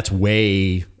know that's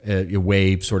way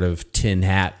sort of tin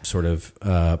hat sort of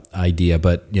idea,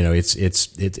 but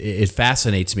it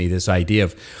fascinates me, this idea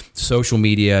of social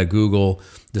media, Google,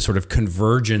 the sort of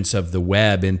convergence of the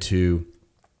web into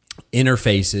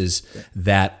interfaces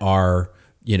that are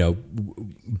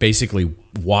basically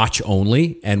watch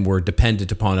only, and we're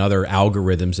dependent upon other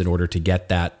algorithms in order to get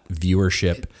that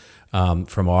viewership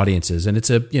from audiences. And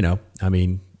it's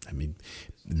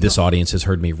this audience has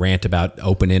heard me rant about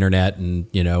open internet and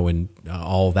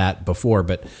all that before,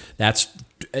 but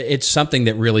it's something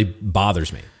that really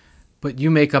bothers me. But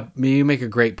you make a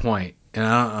great point, and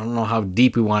I don't know how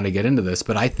deep we want to get into this,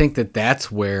 but I think that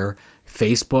that's where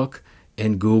Facebook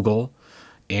and Google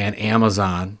and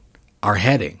Amazon are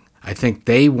heading. I think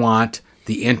they want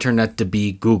the internet to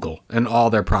be Google and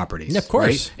all their properties. Yeah, of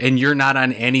course. Right? And you're not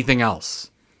on anything else.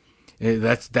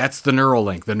 That's the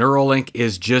Neuralink. The Neuralink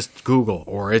is just Google,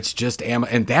 or it's just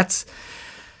Amazon, and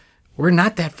we're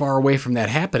not that far away from that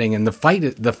happening. And the fight,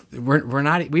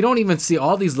 we don't even see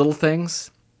all these little things.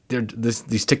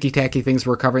 These ticky-tacky things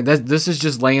we're covering. This is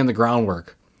just laying the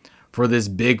groundwork for this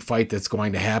big fight that's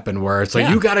going to happen, where it's like,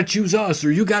 you got to choose us,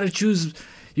 or you got to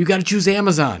choose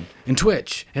Amazon and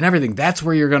Twitch and everything. That's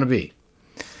where you're going to be.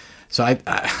 So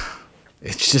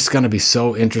it's just going to be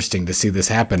so interesting to see this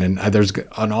happen.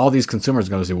 And all these consumers are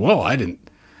going to say, whoa, I didn't,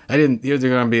 either they're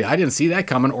going to be, I didn't see that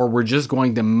coming, or we're just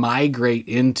going to migrate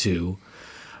into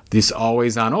this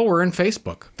always on, we're in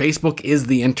Facebook. Facebook is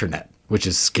the internet, which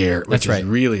is scary. Which is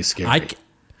really scary.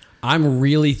 I'm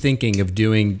really thinking of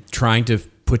trying to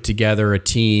put together a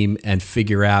team and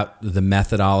figure out the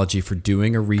methodology for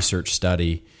doing a research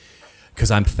study, because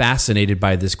I'm fascinated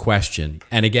by this question.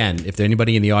 And again, if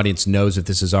anybody in the audience knows if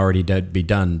this has already be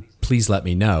done, please let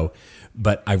me know.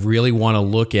 But I really want to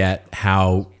look at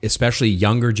how, especially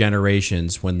younger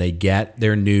generations, when they get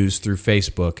their news through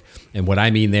Facebook, and what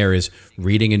I mean there is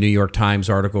reading a New York Times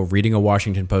article, reading a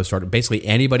Washington Post article, basically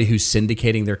anybody who's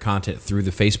syndicating their content through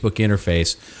the Facebook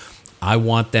interface, I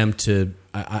want them to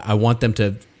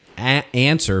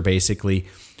answer basically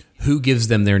who gives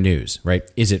them their news, right?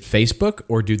 Is it Facebook,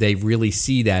 or do they really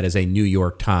see that as a New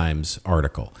York Times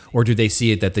article? Or do they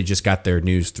see it that they just got their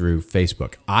news through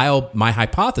Facebook? My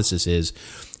hypothesis is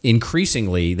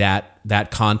increasingly that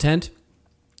content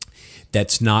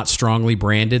that's not strongly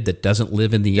branded, that doesn't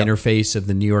live in the interface of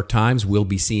the New York Times, will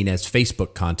be seen as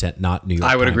Facebook content, not New York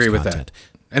Times content. I would agree with that.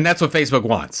 And that's what Facebook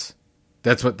wants.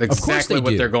 That's exactly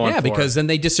what they're going for. Yeah, because then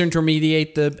they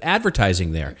disintermediate the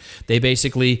advertising there. They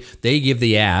give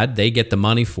the ad, they get the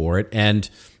money for it. And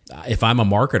if I'm a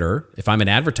marketer, if I'm an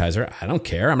advertiser, I don't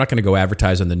care. I'm not going to go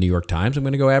advertise on the New York Times. I'm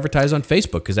going to go advertise on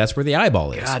Facebook, because that's where the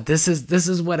eyeball is. God, this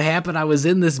is what happened. I was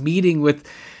in this meeting with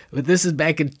this is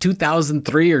back in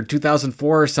 2003 or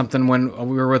 2004 or something, when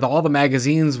we were with all the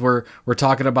magazines we're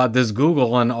talking about this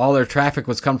Google, and all their traffic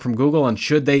was come from Google, and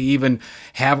should they even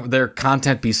have their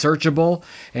content be searchable?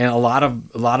 And a lot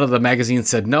of the magazines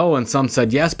said no, and some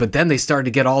said yes, but then they started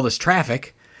to get all this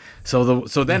traffic. So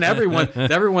then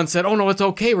everyone said, oh no, it's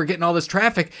okay, we're getting all this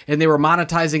traffic, and they were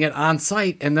monetizing it on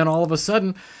site, and then all of a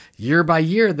sudden, year by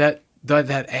year, that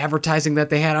advertising that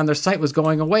they had on their site was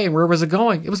going away. And where was it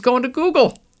going? It was going to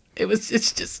Google. It's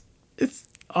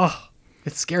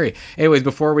scary. Anyways,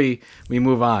 before we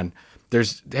move on,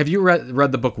 have you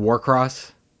read the book Warcross?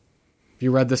 Have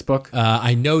you read this book?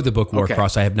 I know the book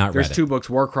Warcross. Okay. I have not read it. There's two books,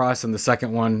 Warcross, and the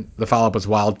second one, the follow-up was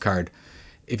Wildcard.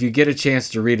 If you get a chance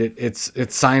to read it, it's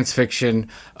science fiction.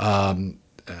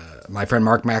 My friend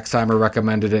Mark Maxheimer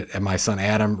recommended it, and my son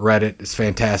Adam read it. It's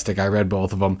fantastic. I read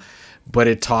both of them. But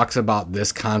it talks about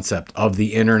this concept of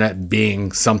the internet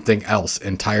being something else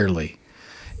entirely.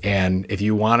 And if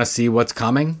you want to see what's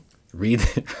coming, read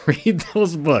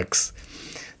those books.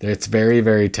 It's very,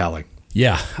 very telling.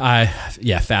 Yeah,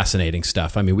 fascinating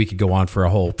stuff. I mean, we could go on for a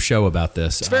whole show about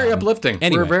this. It's very uplifting.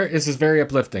 Anyway, this is very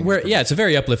uplifting. It's a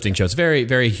very uplifting show. It's very,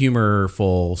 very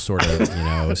humorful, sort of,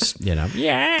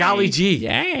 Yay! Golly gee,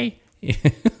 yay!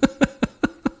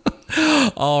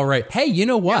 All right. Hey, you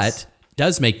know what? Yes.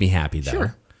 Does make me happy though.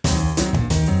 Sure.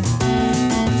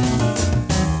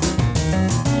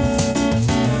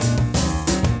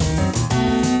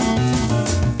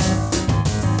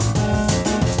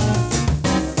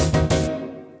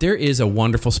 There is a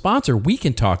wonderful sponsor we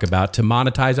can talk about to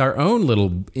monetize our own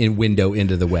little window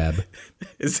into the web.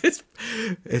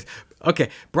 Okay,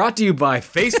 brought to you by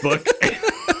Facebook.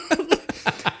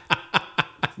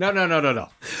 No.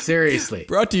 Seriously.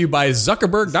 Brought to you by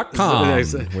Zuckerberg.com,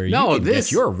 where you can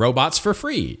get your robots for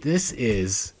free. This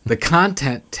is the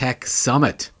Content Tech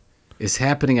Summit. Is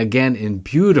happening again in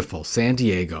beautiful San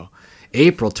Diego,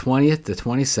 April 20th to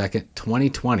 22nd,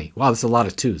 2020. Wow, that's a lot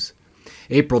of twos.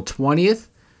 April 20th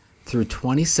through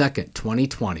 22nd,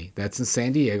 2020. That's in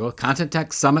San Diego. Content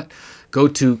Tech Summit. Go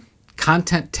to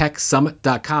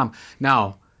contenttechsummit.com.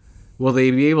 Now, will they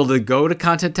be able to go to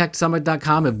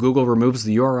contenttechsummit.com if Google removes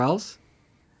the URLs?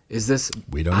 Is this...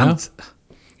 We don't know.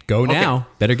 Go now. Okay.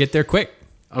 Better get there quick.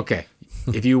 Okay.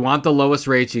 If you want the lowest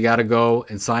rates, you got to go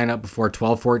and sign up before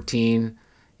 12/14.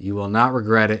 You will not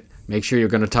regret it. Make sure you're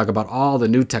going to talk about all the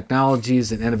new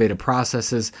technologies and innovative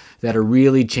processes that are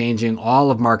really changing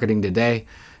all of marketing today.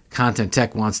 Content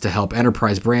Tech wants to help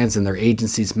enterprise brands and their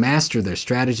agencies master their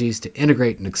strategies to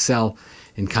integrate and excel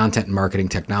in content and marketing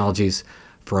technologies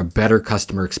for a better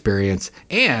customer experience.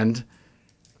 And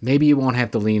maybe you won't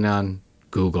have to lean on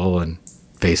Google and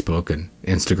Facebook and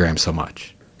Instagram so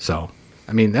much. So,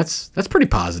 I mean, that's pretty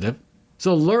positive.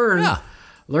 So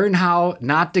learn how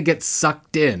not to get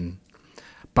sucked in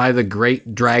by the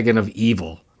great dragon of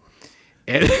evil.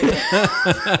 And,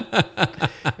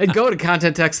 and go to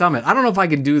Content Tech Summit. I don't know if I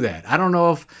can do that. I don't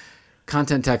know if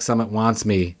Content Tech Summit wants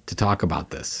me to talk about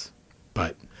this.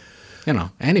 But,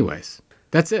 anyways.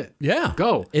 That's it. Yeah,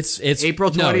 go. It's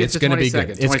April 20th no, it's to 22nd. Gonna be good.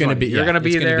 It's going to be. You're going to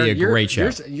be there. It's going to be a great show.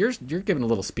 You're giving a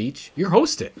little speech. You're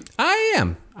hosting. I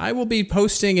am. I will be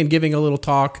hosting and giving a little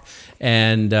talk,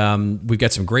 and we've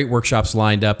got some great workshops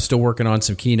lined up. Still working on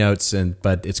some keynotes,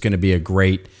 but it's going to be a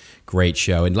great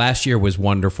show. And last year was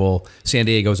wonderful. San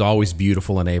Diego is always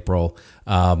beautiful in April,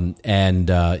 some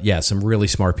really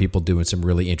smart people doing some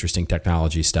really interesting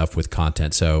technology stuff with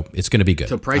content. So it's going to be good.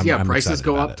 So prices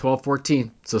go up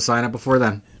 12/14. So sign up before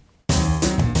then.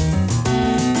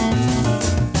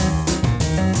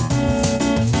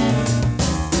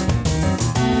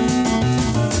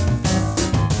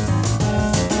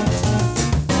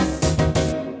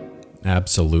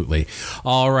 Absolutely.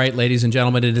 All right, ladies and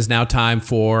gentlemen, it is now time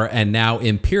for, and now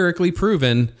empirically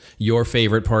proven, your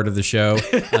favorite part of the show.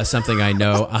 Something I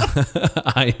know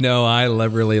I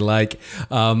really like.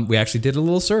 We actually did a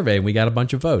little survey and we got a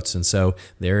bunch of votes. And so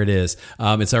there it is.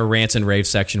 It's our rants and raves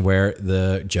section where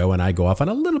Joe and I go off on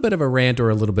a little bit of a rant or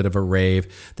a little bit of a rave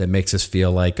that makes us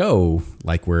feel like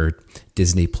we're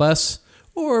Disney Plus,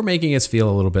 or making us feel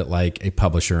a little bit like a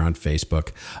publisher on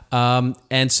Facebook.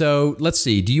 And so let's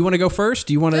see. Do you want to go first?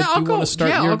 Do you want to start?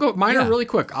 Yeah, I'll go. Mine are really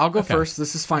quick. I'll go first.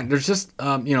 This is fine. There's just,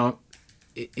 I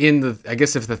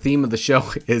guess if the theme of the show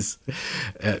is,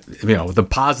 the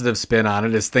positive spin on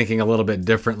it is thinking a little bit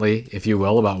differently, if you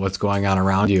will, about what's going on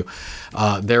around you.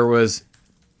 There was,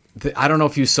 I don't know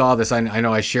if you saw this. I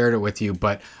know I shared it with you,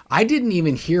 but I didn't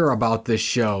even hear about this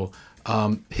show.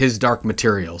 His Dark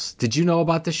Materials. Did you know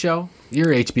about the show?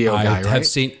 You're an HBO guy,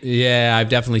 right? I've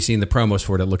definitely seen the promos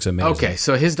for it. It looks amazing. Okay,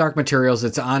 so His Dark Materials,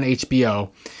 it's on HBO.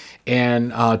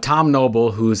 And Tom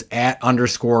Noble, who's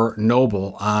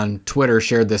 @_Noble on Twitter,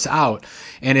 shared this out.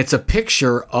 And it's a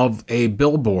picture of a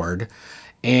billboard.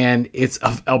 And it's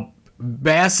a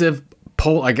massive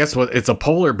it's a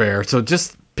polar bear. So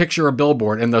just picture a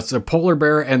billboard, and the polar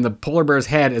bear, and the polar bear's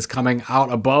head is coming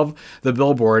out above the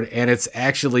billboard, and it's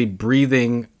actually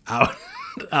breathing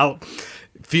out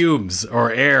fumes or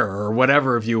air or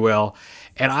whatever, if you will.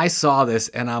 And I saw this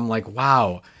and I'm like,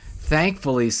 wow,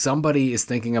 thankfully somebody is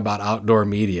thinking about outdoor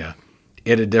media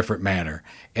in a different manner.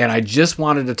 And I just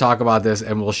wanted to talk about this,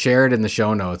 and we'll share it in the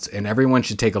show notes, and everyone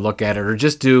should take a look at it, or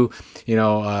just do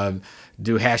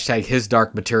hashtag His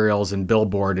Dark Materials and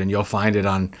billboard, and you'll find it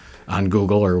on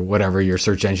Google or whatever your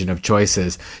search engine of choice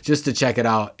is, just to check it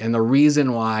out. And the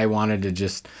reason why I wanted to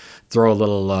just throw a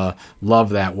little love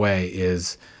that way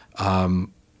is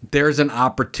there's an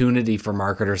opportunity for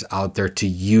marketers out there to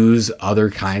use other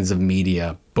kinds of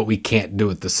media, but we can't do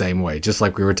it the same way, just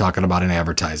like we were talking about in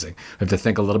advertising. We have to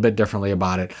think a little bit differently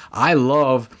about it. I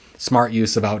love smart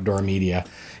use of outdoor media,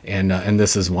 and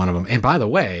this is one of them. And by the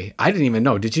way, I didn't even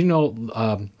know. Did you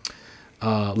know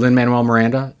Lin-Manuel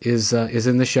Miranda is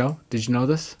in the show? Did you know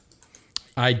this?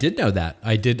 I did know that.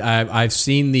 I did. I've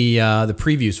seen the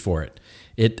previews for it.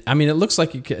 It looks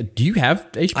like do you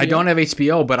have HBO? I don't have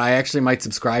HBO, but I actually might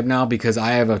subscribe now because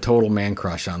I have a total man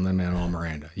crush on Lin-Manuel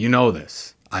Miranda. You know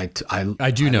this. I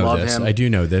do know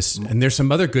this. And there's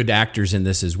some other good actors in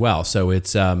this as well. So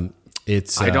it's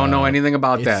I don't know anything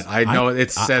about that. I know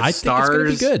it says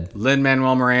stars good.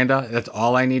 Lin-Manuel Miranda. That's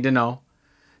all I need to know.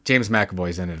 James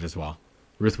McAvoy's in it as well.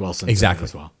 Ruth Wilson's Exactly. in it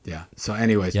as well. Yeah. So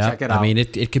anyways, Yeah, check it out. I mean,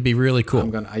 it could be really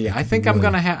cool.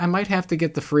 I might have to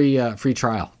get the free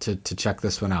trial to check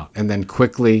this one out and then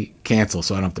quickly cancel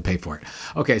so I don't have to pay for it.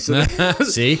 Okay, so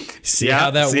see how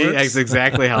that works. That's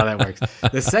exactly how that works.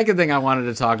 The second thing I wanted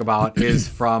to talk about is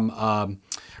from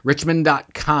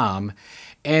Richmond.com,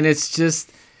 and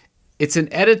it's an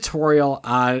editorial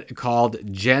called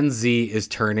Gen Z is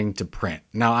Turning to Print.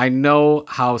 Now, I know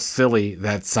how silly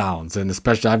that sounds, and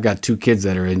especially I've got 2 kids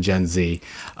that are in Gen Z.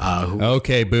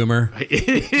 Okay, boomer.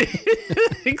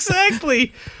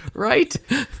 Exactly, right?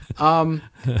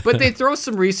 But they throw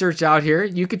some research out here.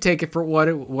 You could take it for what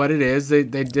it is.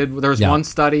 There was one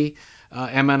study,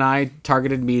 MNI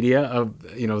Targeted Media,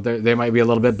 they might be a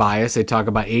little bit biased. They talk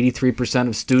about 83%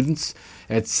 of students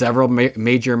at several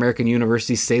major American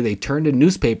universities say they turn to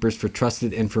newspapers for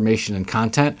trusted information and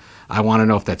content. I want to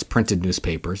know if that's printed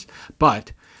newspapers.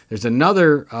 But there's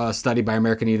another study by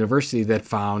American University that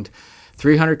found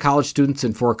 300 college students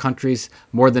in 4 countries.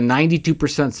 More than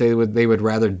 92% say they would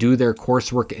rather do their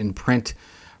coursework in print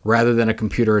rather than a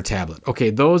computer or tablet. Okay,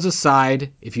 those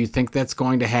aside, if you think that's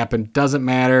going to happen, doesn't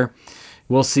matter.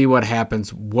 We'll see what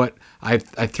happens. I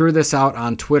threw this out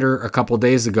on Twitter a couple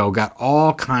days ago, got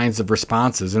all kinds of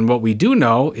responses. And what we do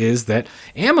know is that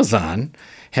Amazon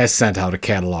has sent out a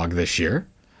catalog this year.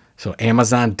 So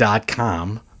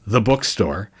Amazon.com, the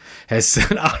bookstore, has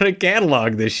sent out a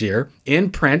catalog this year in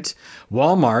print.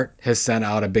 Walmart has sent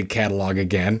out a big catalog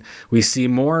again. We see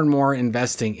more and more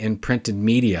investing in printed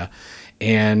media.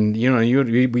 And, you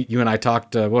and I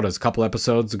talked, a couple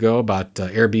episodes ago about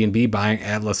Airbnb buying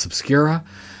Atlas Obscura.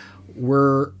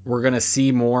 We're going to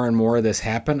see more and more of this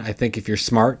happen. I think if you're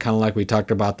smart, kind of like we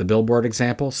talked about the billboard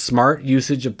example, smart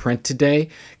usage of print today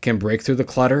can break through the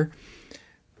clutter.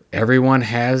 Everyone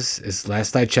has, as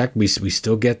last I checked, we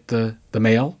still get the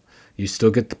mail. You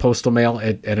still get the postal mail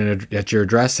at your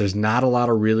address. There's not a lot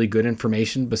of really good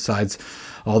information besides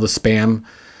all the spam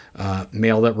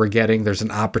mail that we're getting. There's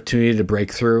an opportunity to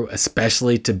break through,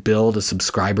 especially to build a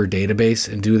subscriber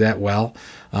database and do that well.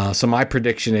 So my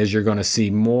prediction is you're going to see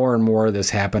more and more of this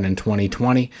happen in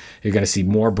 2020. You're going to see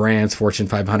more brands, Fortune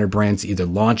 500 brands, either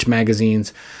launch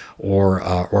magazines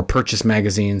or purchase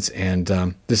magazines. And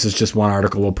this is just one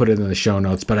article. We'll put it in the show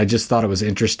notes. But I just thought it was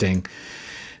interesting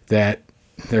that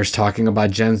there's talking about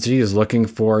Gen Z is looking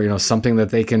for something that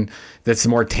that's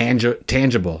more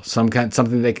tangible,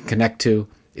 something they can connect to.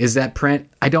 Is that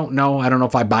print? I don't know. I don't know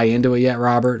if I buy into it yet,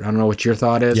 Robert. I don't know what your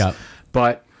thought is. Yeah.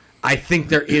 But I think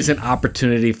there is an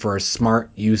opportunity for a smart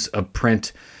use of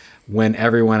print when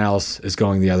everyone else is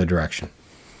going the other direction.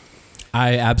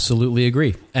 I absolutely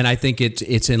agree. And I think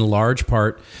it's in large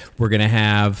part we're going to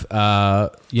have, I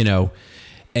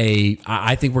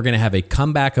think we're going to have a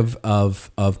comeback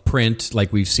of print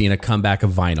like we've seen a comeback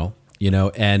of vinyl.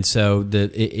 And so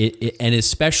and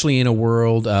especially in a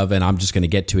world of, and I'm just going to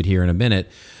get to it here in a minute,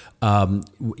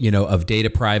 of data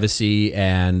privacy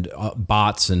and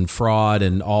bots and fraud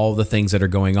and all the things that are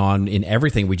going on in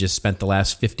everything we just spent the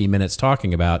last 50 minutes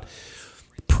talking about.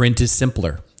 Print is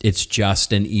simpler. It's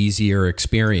just an easier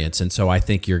experience. And so I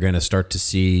think you're going to start to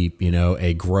see,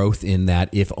 a growth in that,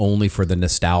 if only for the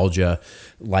nostalgia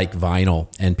like vinyl.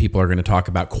 And people are going to talk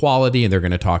about quality and they're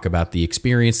going to talk about the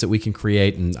experience that we can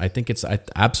create. And I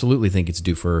absolutely think it's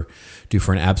due for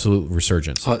an absolute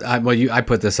resurgence. I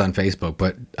put this on Facebook,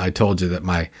 but I told you that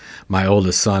my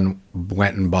oldest son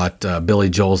went and bought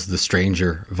Billy Joel's The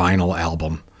Stranger vinyl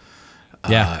album.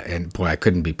 Yeah. And boy, I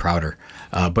couldn't be prouder.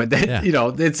 But that,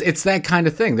 it's that kind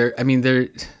of thing.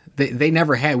 They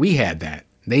never had. We had that.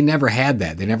 They never had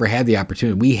that. They never had the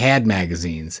opportunity. We had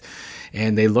magazines,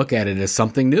 and they look at it as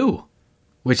something new,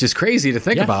 which is crazy to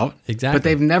think about. Exactly. But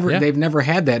they've never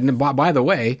had that. And by the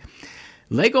way,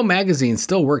 Lego Magazine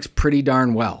still works pretty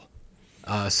darn well.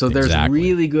 So there's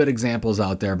really good examples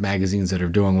out there of magazines that are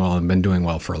doing well and been doing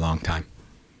well for a long time.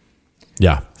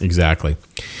 Yeah, exactly.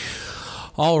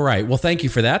 All right. Well, thank you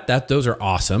for that. Those are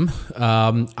awesome.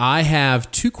 I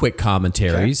have 2 quick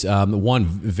commentaries. Okay. One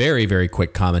very, very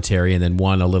quick commentary, and then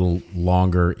one a little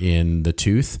longer in the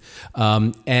tooth.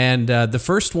 And the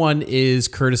first one is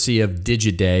courtesy of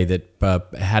Digiday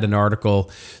that had an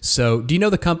article. So, do you know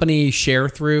the company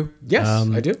ShareThrough? Yes,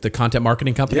 I do. The content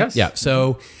marketing company? Yes. Yeah.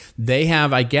 So they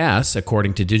have, I guess,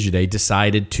 according to Digiday,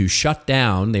 decided to shut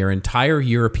down their entire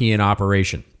European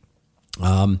operation.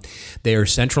 They are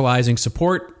centralizing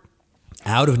support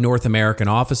out of North American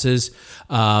offices,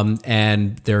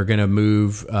 and they're going to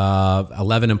move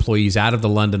 11 employees out of the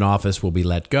London office will be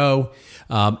let go.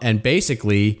 And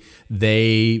basically,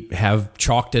 they have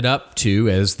chalked it up to,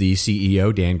 as the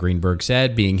CEO, Dan Greenberg,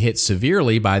 said, being hit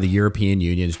severely by the European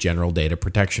Union's General Data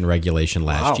Protection Regulation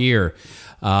last year.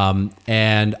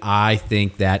 And I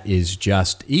think that is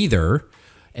just either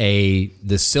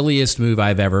the silliest move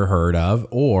I've ever heard of,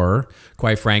 or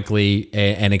quite frankly,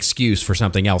 an excuse for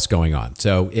something else going on.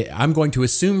 So I'm going to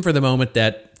assume for the moment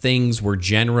that things were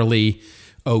generally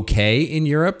okay in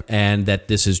Europe and that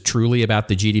this is truly about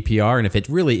the GDPR. And if it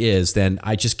really is, then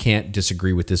I just can't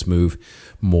disagree with this move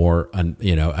more.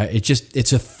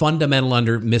 It's a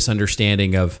fundamental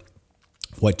misunderstanding of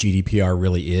what GDPR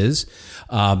really is.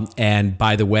 And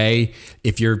by the way,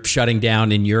 if you're shutting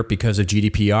down in Europe because of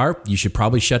GDPR, you should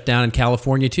probably shut down in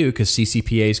California too, because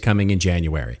CCPA is coming in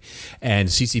January. And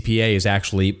CCPA is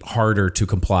actually harder to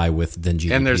comply with than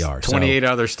GDPR. And there's 28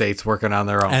 other states working on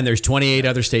their own. And there's 28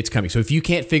 other states coming. So if you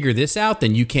can't figure this out,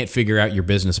 then you can't figure out your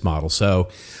business model. So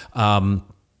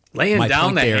laying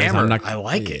down the hammer, I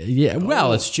like it. Yeah,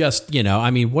 well, It's just,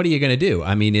 what are you going to do?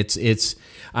 I mean, it's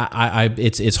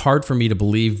hard for me to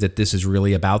believe that this is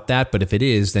really about that, but if it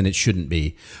is, then it shouldn't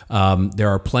be. There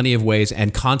are plenty of ways,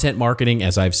 and content marketing,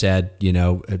 as I've said,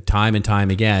 time and time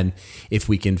again, if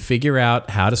we can figure out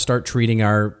how to start treating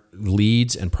our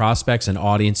leads and prospects and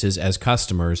audiences as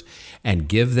customers and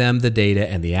give them the data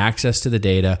and the access to the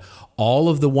data, all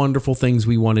of the wonderful things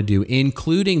we want to do,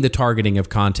 including the targeting of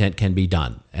content, can be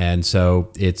done. And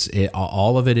so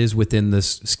all of it is within the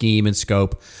scheme and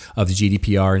scope of the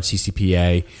GDPR and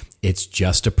CCPA. It's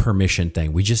just a permission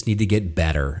thing. We just need to get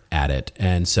better at it.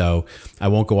 And so I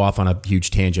won't go off on a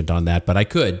huge tangent on that, but I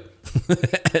could.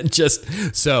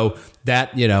 Just so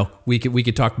that, we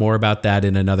could talk more about that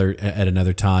at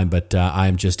another time, but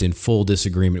I'm just in full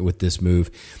disagreement with this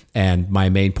move. And my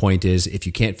main point is, if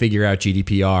you can't figure out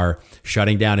GDPR,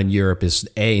 shutting down in Europe is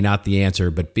A, not the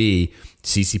answer, but B,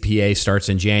 CCPA starts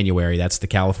in January. That's the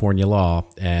California law,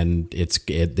 and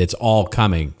it's all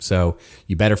coming. So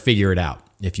you better figure it out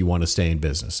if you want to stay in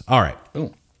business. All right.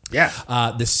 Ooh.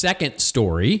 Yeah. The second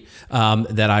story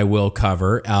that I will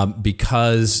cover,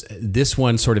 because this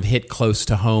one sort of hit close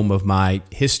to home of my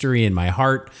history and my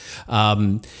heart.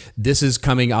 This is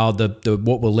coming. What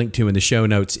we'll link to in the show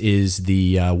notes is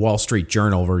the Wall Street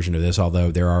Journal version of this,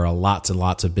 although there are lots and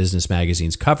lots of business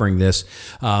magazines covering this.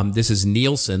 This is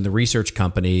Nielsen, the research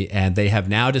company, and they have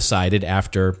now decided,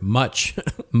 after much,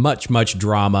 much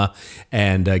drama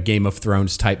and Game of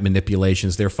Thrones type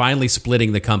manipulations, they're finally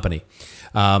splitting the company.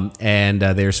 And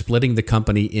they're splitting the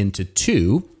company into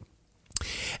two.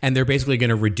 And they're basically going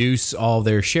to reduce all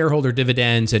their shareholder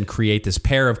dividends and create this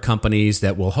pair of companies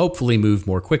that will hopefully move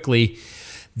more quickly.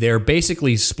 They're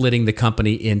basically splitting the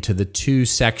company into the two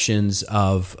sections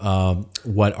of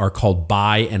what are called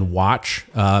buy and watch,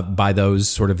 by those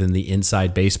sort of in the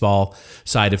inside baseball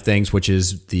side of things, which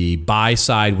is the buy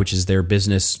side, which is their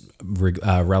business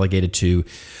relegated to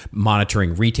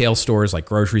monitoring retail stores like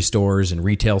grocery stores and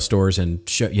retail stores, and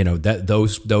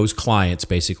those clients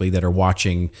basically that are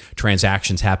watching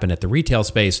transactions happen at the retail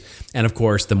space. And of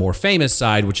course, the more famous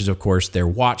side, which is of course their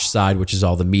watch side, which is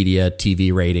all the media,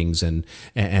 TV ratings,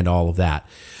 and all of that.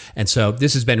 And so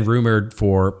this has been rumored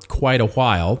for quite a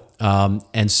while.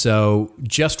 And so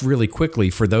just really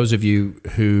quickly, for those of you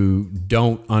who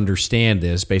don't understand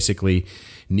this, basically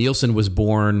Nielsen was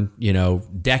born,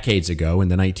 decades ago in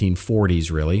the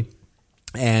 1940s, really,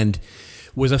 and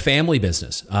was a family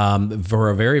business for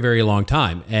a very, very long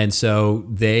time. And so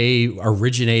they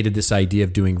originated this idea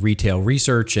of doing retail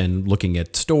research and looking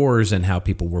at stores and how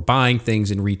people were buying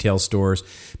things in retail stores,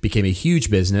 became a huge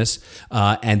business,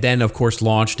 and then, of course,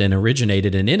 launched and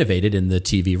originated and innovated in the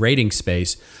TV rating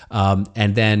space.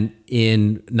 And then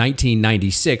in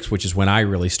 1996, which is when I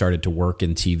really started to work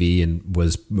in TV and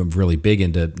was really big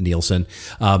into Nielsen,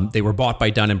 they were bought by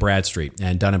Dun & Bradstreet.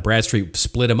 And Dun & Bradstreet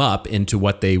split them up into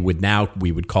what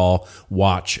we would call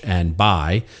watch and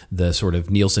buy, the sort of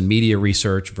Nielsen media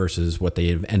research versus what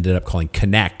they ended up calling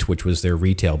Connect, which was their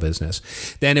retail business.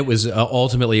 Then it was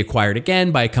ultimately acquired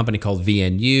again by a company called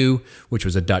VNU, which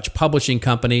was a Dutch publishing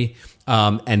company.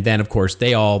 And then, of course,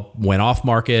 they all went off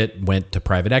market, went to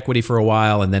private equity for a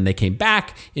while, and then they came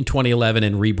back in 2011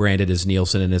 and rebranded as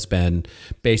Nielsen, and it's been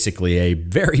basically a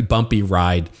very bumpy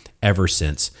ride ever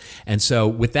since. And so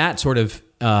with that sort of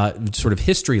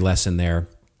history lesson there,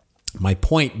 my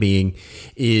point being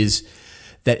is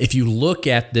that if you look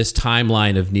at this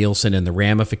timeline of Nielsen and the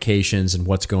ramifications and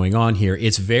what's going on here,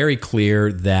 it's very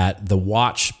clear that the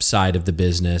watch side of the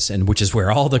business, and which is where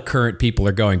all the current people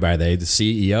are going, by the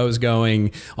CEO is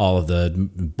going, all of the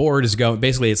board is going.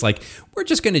 Basically, it's like, we're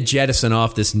just going to jettison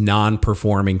off this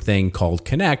non-performing thing called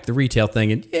Connect, the retail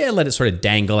thing, and let it sort of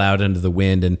dangle out into the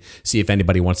wind and see if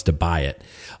anybody wants to buy it.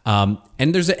 And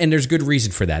there's good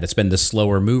reason for that. It's been the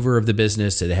slower mover of the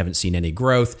business. They haven't seen any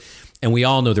growth. And we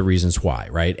all know the reasons why,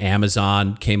 right?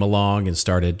 Amazon came along and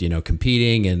started,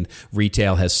 competing, and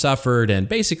retail has suffered. And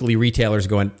basically retailers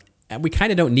going, we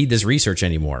kind of don't need this research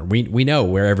anymore. We know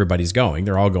where everybody's going.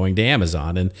 They're all going to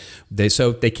Amazon, and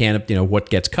they can't,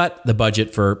 what gets cut? The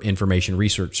budget for information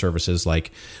research services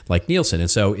like Nielsen.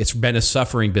 And so it's been a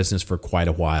suffering business for quite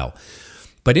a while.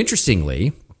 But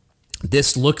interestingly,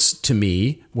 this looks to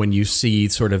me, when you see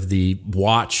sort of the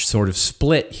watch sort of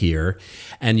split here,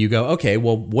 and you go, okay,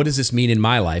 well, what does this mean in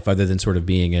my life other than sort of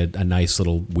being a nice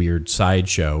little weird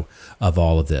sideshow of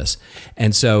all of this?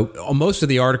 And so most of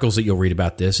the articles that you'll read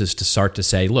about this is to start to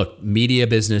say, look, media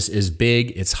business is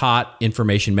big, it's hot,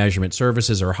 information measurement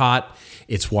services are hot.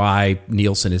 It's why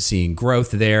Nielsen is seeing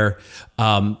growth there.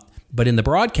 But in the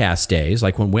broadcast days,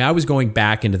 like when I was going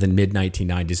back into the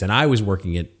mid-1990s and I was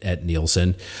working at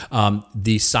Nielsen,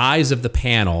 the size of the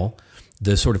panel,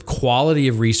 the sort of quality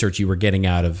of research you were getting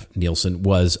out of Nielsen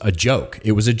was a joke.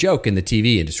 It was a joke in the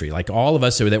TV industry. Like all of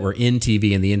us that were in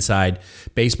TV and the inside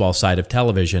baseball side of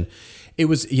television, it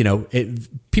was,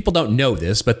 people don't know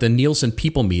this, but the Nielsen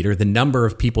People Meter, the number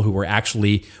of people who were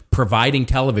actually providing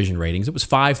television ratings, it was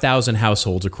 5,000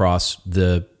 households across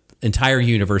the entire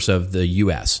universe of the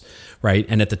U.S., right?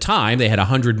 And at the time, they had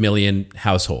 100 million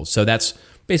households. So that's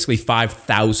basically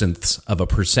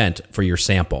 0.005% for your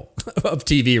sample of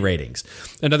TV ratings.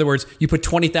 In other words, you put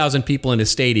 20,000 people in a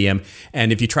stadium,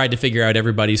 and if you tried to figure out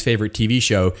everybody's favorite TV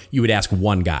show, you would ask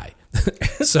one guy.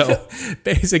 So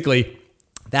basically,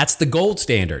 that's the gold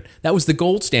standard. That was the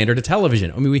gold standard of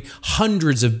television. I mean,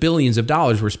 hundreds of billions of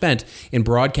dollars were spent in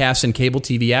broadcast and cable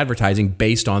TV advertising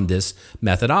based on this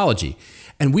methodology.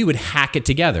 And we would hack it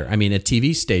together. I mean, at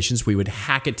TV stations, we would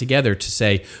hack it together to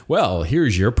say, well,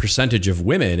 here's your percentage of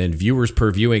women and viewers per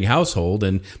viewing household,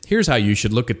 and here's how you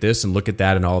should look at this and look at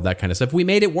that and all of that kind of stuff. We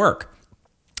made it work,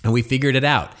 and we figured it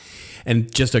out.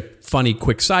 And just a funny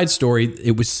quick side story,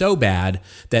 it was so bad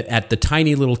that at the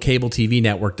tiny little cable TV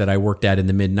network that I worked at in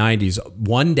the mid-90s,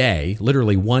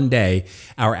 literally one day,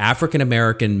 our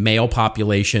African-American male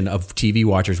population of TV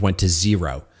watchers went to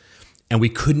 0. And we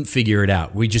couldn't figure it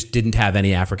out. We just didn't have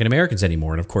any African Americans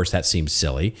anymore. And of course, that seems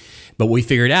silly. But we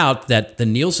figured out that the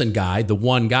Nielsen guy, the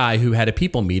one guy who had a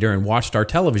people meter and watched our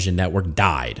television network,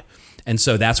 died. And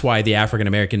so that's why the African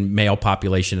American male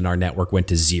population in our network went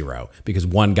to 0, because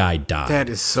one guy died. That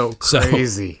is so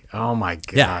crazy. Oh my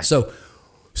God. Yeah. So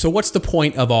what's the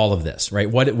point of all of this,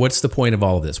 right? What's the point of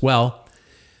all of this? Well,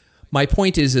 my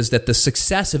point is that the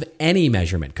success of any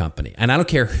measurement company, and I don't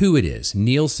care who it is,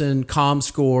 Nielsen,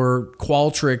 Comscore,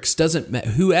 Qualtrics,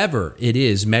 whoever it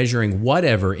is measuring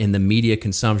whatever in the media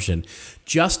consumption,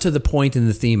 just to the point in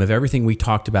the theme of everything we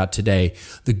talked about today,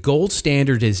 the gold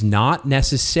standard is not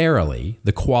necessarily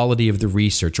the quality of the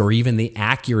research or even the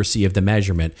accuracy of the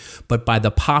measurement, but by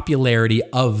the popularity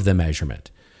of the measurement.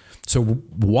 So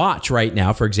watch right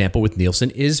now, for example, with Nielsen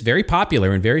is very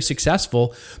popular and very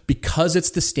successful because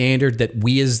it's the standard that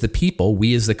we as the people,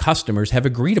 we as the customers have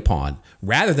agreed upon,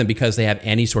 rather than because they have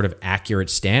any sort of accurate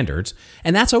standards.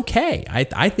 And that's okay.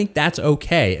 I think that's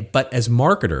okay. But as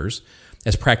marketers,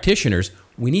 as practitioners,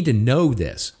 we need to know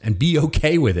this and be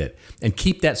okay with it and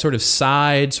keep that sort of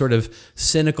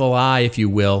cynical eye, if you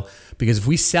will, because if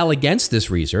we sell against this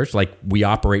research, like we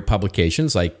operate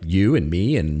publications like you and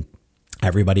me and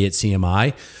everybody at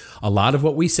CMI, a lot of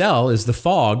what we sell is the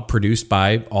fog produced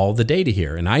by all the data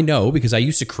here. And I know because I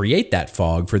used to create that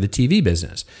fog for the TV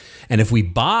business. And if we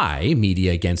buy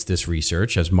media against this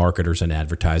research as marketers and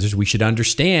advertisers, we should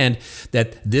understand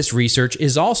that this research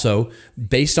is also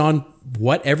based on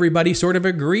what everybody sort of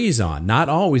agrees on, not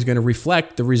always going to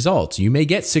reflect the results. You may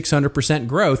get 600%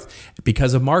 growth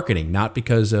because of marketing, not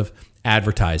because of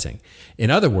advertising. In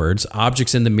other words,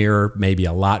 objects in the mirror may be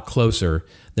a lot closer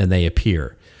than they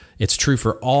appear. It's true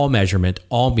for all measurement,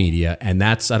 all media, and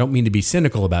I don't mean to be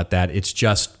cynical about that. It's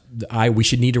just we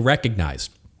should need to recognize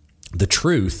the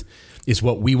truth is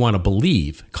what we want to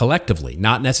believe collectively,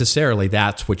 not necessarily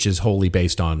that which is wholly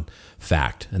based on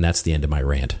fact. And that's the end of my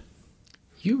rant.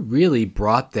 You really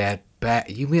brought that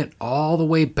back. You went all the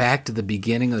way back to the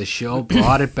beginning of the show,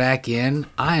 brought it back in.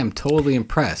 I am totally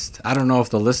impressed. I don't know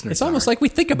if the listeners It's almost like we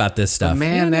think about this stuff.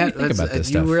 Man,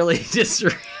 you really just,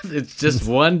 it's just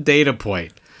one data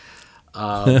point.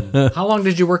 How long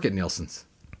did you work at Nielsen's?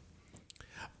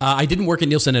 I didn't work at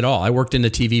Nielsen at all. I worked in the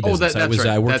TV business. That's right.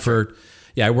 I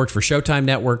worked for Showtime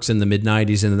Networks in the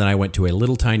mid-'90s, and then I went to a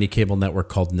little tiny cable network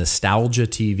called Nostalgia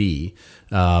TV,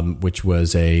 which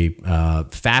was a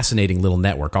fascinating little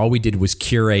network. All we did was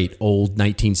curate old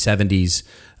 1970s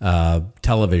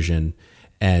television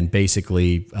and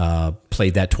basically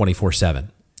played that 24/7.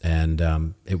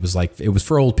 And it was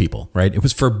for old people, right? It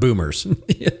was for boomers,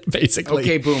 basically.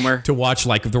 Okay, boomer. To watch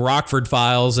like the Rockford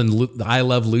Files and I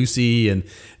Love Lucy and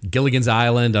Gilligan's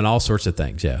Island and all sorts of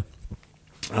things. Yeah.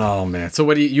 Oh man! So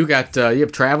what do you got? You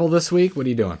have travel this week? What are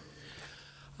you doing?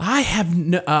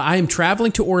 I am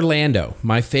traveling to Orlando,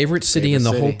 my favorite city in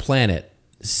the whole planet.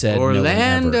 Said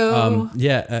Orlando.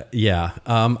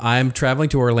 I'm traveling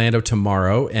to Orlando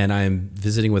tomorrow, and I'm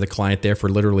visiting with a client there for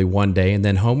literally one day, and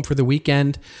then home for the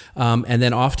weekend, and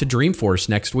then off to Dreamforce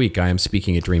next week. I am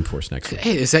speaking at Dreamforce next week.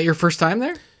 Hey, is that your first time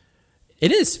there?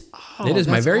 It is. It is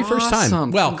my very first time.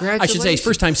 Well, I should say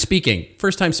first time speaking.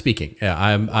 First time speaking. Yeah,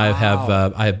 I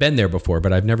have been there before,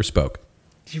 but I've never spoke.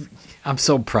 I'm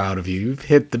so proud of you. You've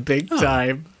hit the big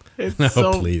time. It's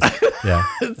please. Yeah.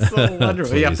 It's so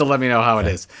wonderful. You have to let me know how it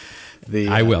is.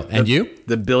 I will. And you?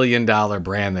 The $1 billion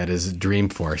brand that is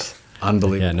Dreamforce.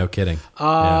 Unbelievable. Yeah, no kidding.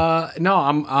 No,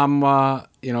 I'm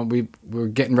we're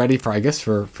getting ready for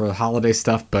the holiday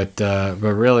stuff, but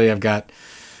really I've got,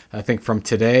 I think from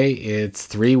today it's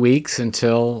 3 weeks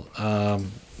until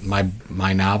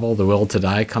my novel, The Will to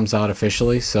Die, comes out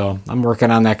officially. So I'm working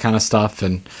on that kind of stuff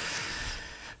and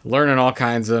learning all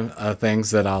kinds of things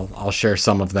that I'll share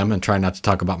some of them and try not to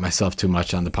talk about myself too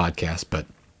much on the podcast. But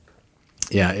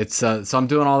yeah, it's so I'm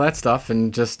doing all that stuff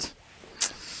and just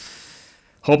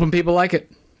hoping people like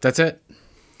it. That's it.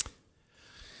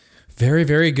 Very,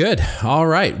 very good. All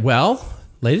right. Well,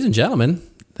 ladies and gentlemen,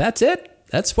 that's it.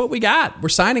 That's what we got. We're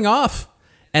signing off.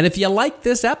 And if you like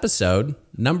this episode,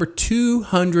 number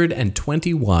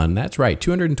 221, that's right,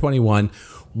 221,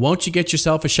 won't you get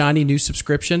yourself a shiny new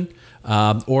subscription?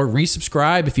 Or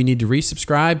resubscribe if you need to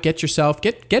resubscribe.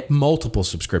 Get multiple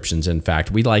subscriptions. In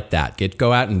fact, we like that.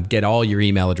 Go out and get all your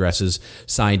email addresses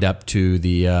signed up to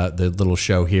the little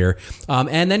show here,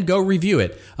 and then go review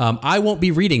it. I won't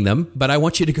be reading them, but I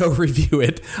want you to go review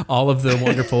it. All of the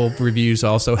wonderful reviews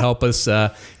also help us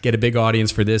get a big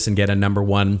audience for this and get a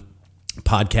 #1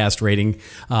 podcast rating,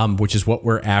 which is what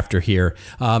we're after here.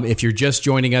 If you're just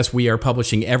joining us, we are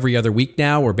publishing every other week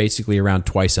now. We're basically around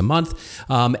twice a month.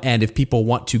 And if people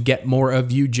want to get more of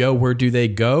you, Joe, where do they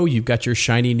go? You've got your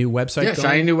shiny new website. Yeah,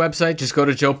 shiny new website. Just go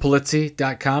to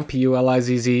joepulizzi.com,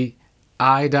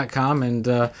 PULIZZI.com,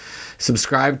 and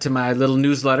subscribe to my little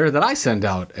newsletter that I send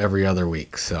out every other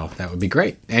week. So that would be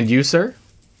great. And you, sir?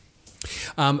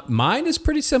 Mine is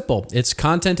pretty simple. It's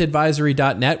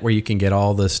contentadvisory.net, where you can get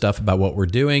all the stuff about what we're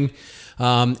doing,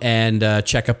 and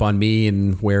check up on me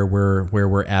and where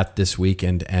we're at this week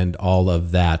and all of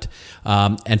that.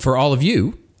 And for all of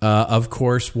you, of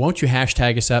course, won't you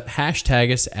hashtag us up?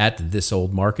 Hashtag us at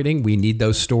 @ThisOldMarketing. We need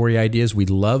those story ideas. We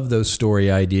love those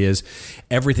story ideas.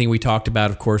 Everything we talked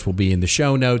about, of course, will be in the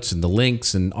show notes and the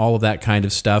links and all of that kind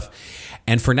of stuff.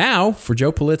 And for now, for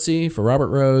Joe Pulizzi, for Robert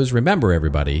Rose, remember,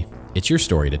 everybody, it's your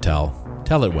story to tell.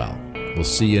 Tell it well. We'll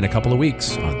see you in a couple of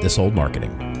weeks on This Old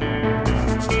Marketing.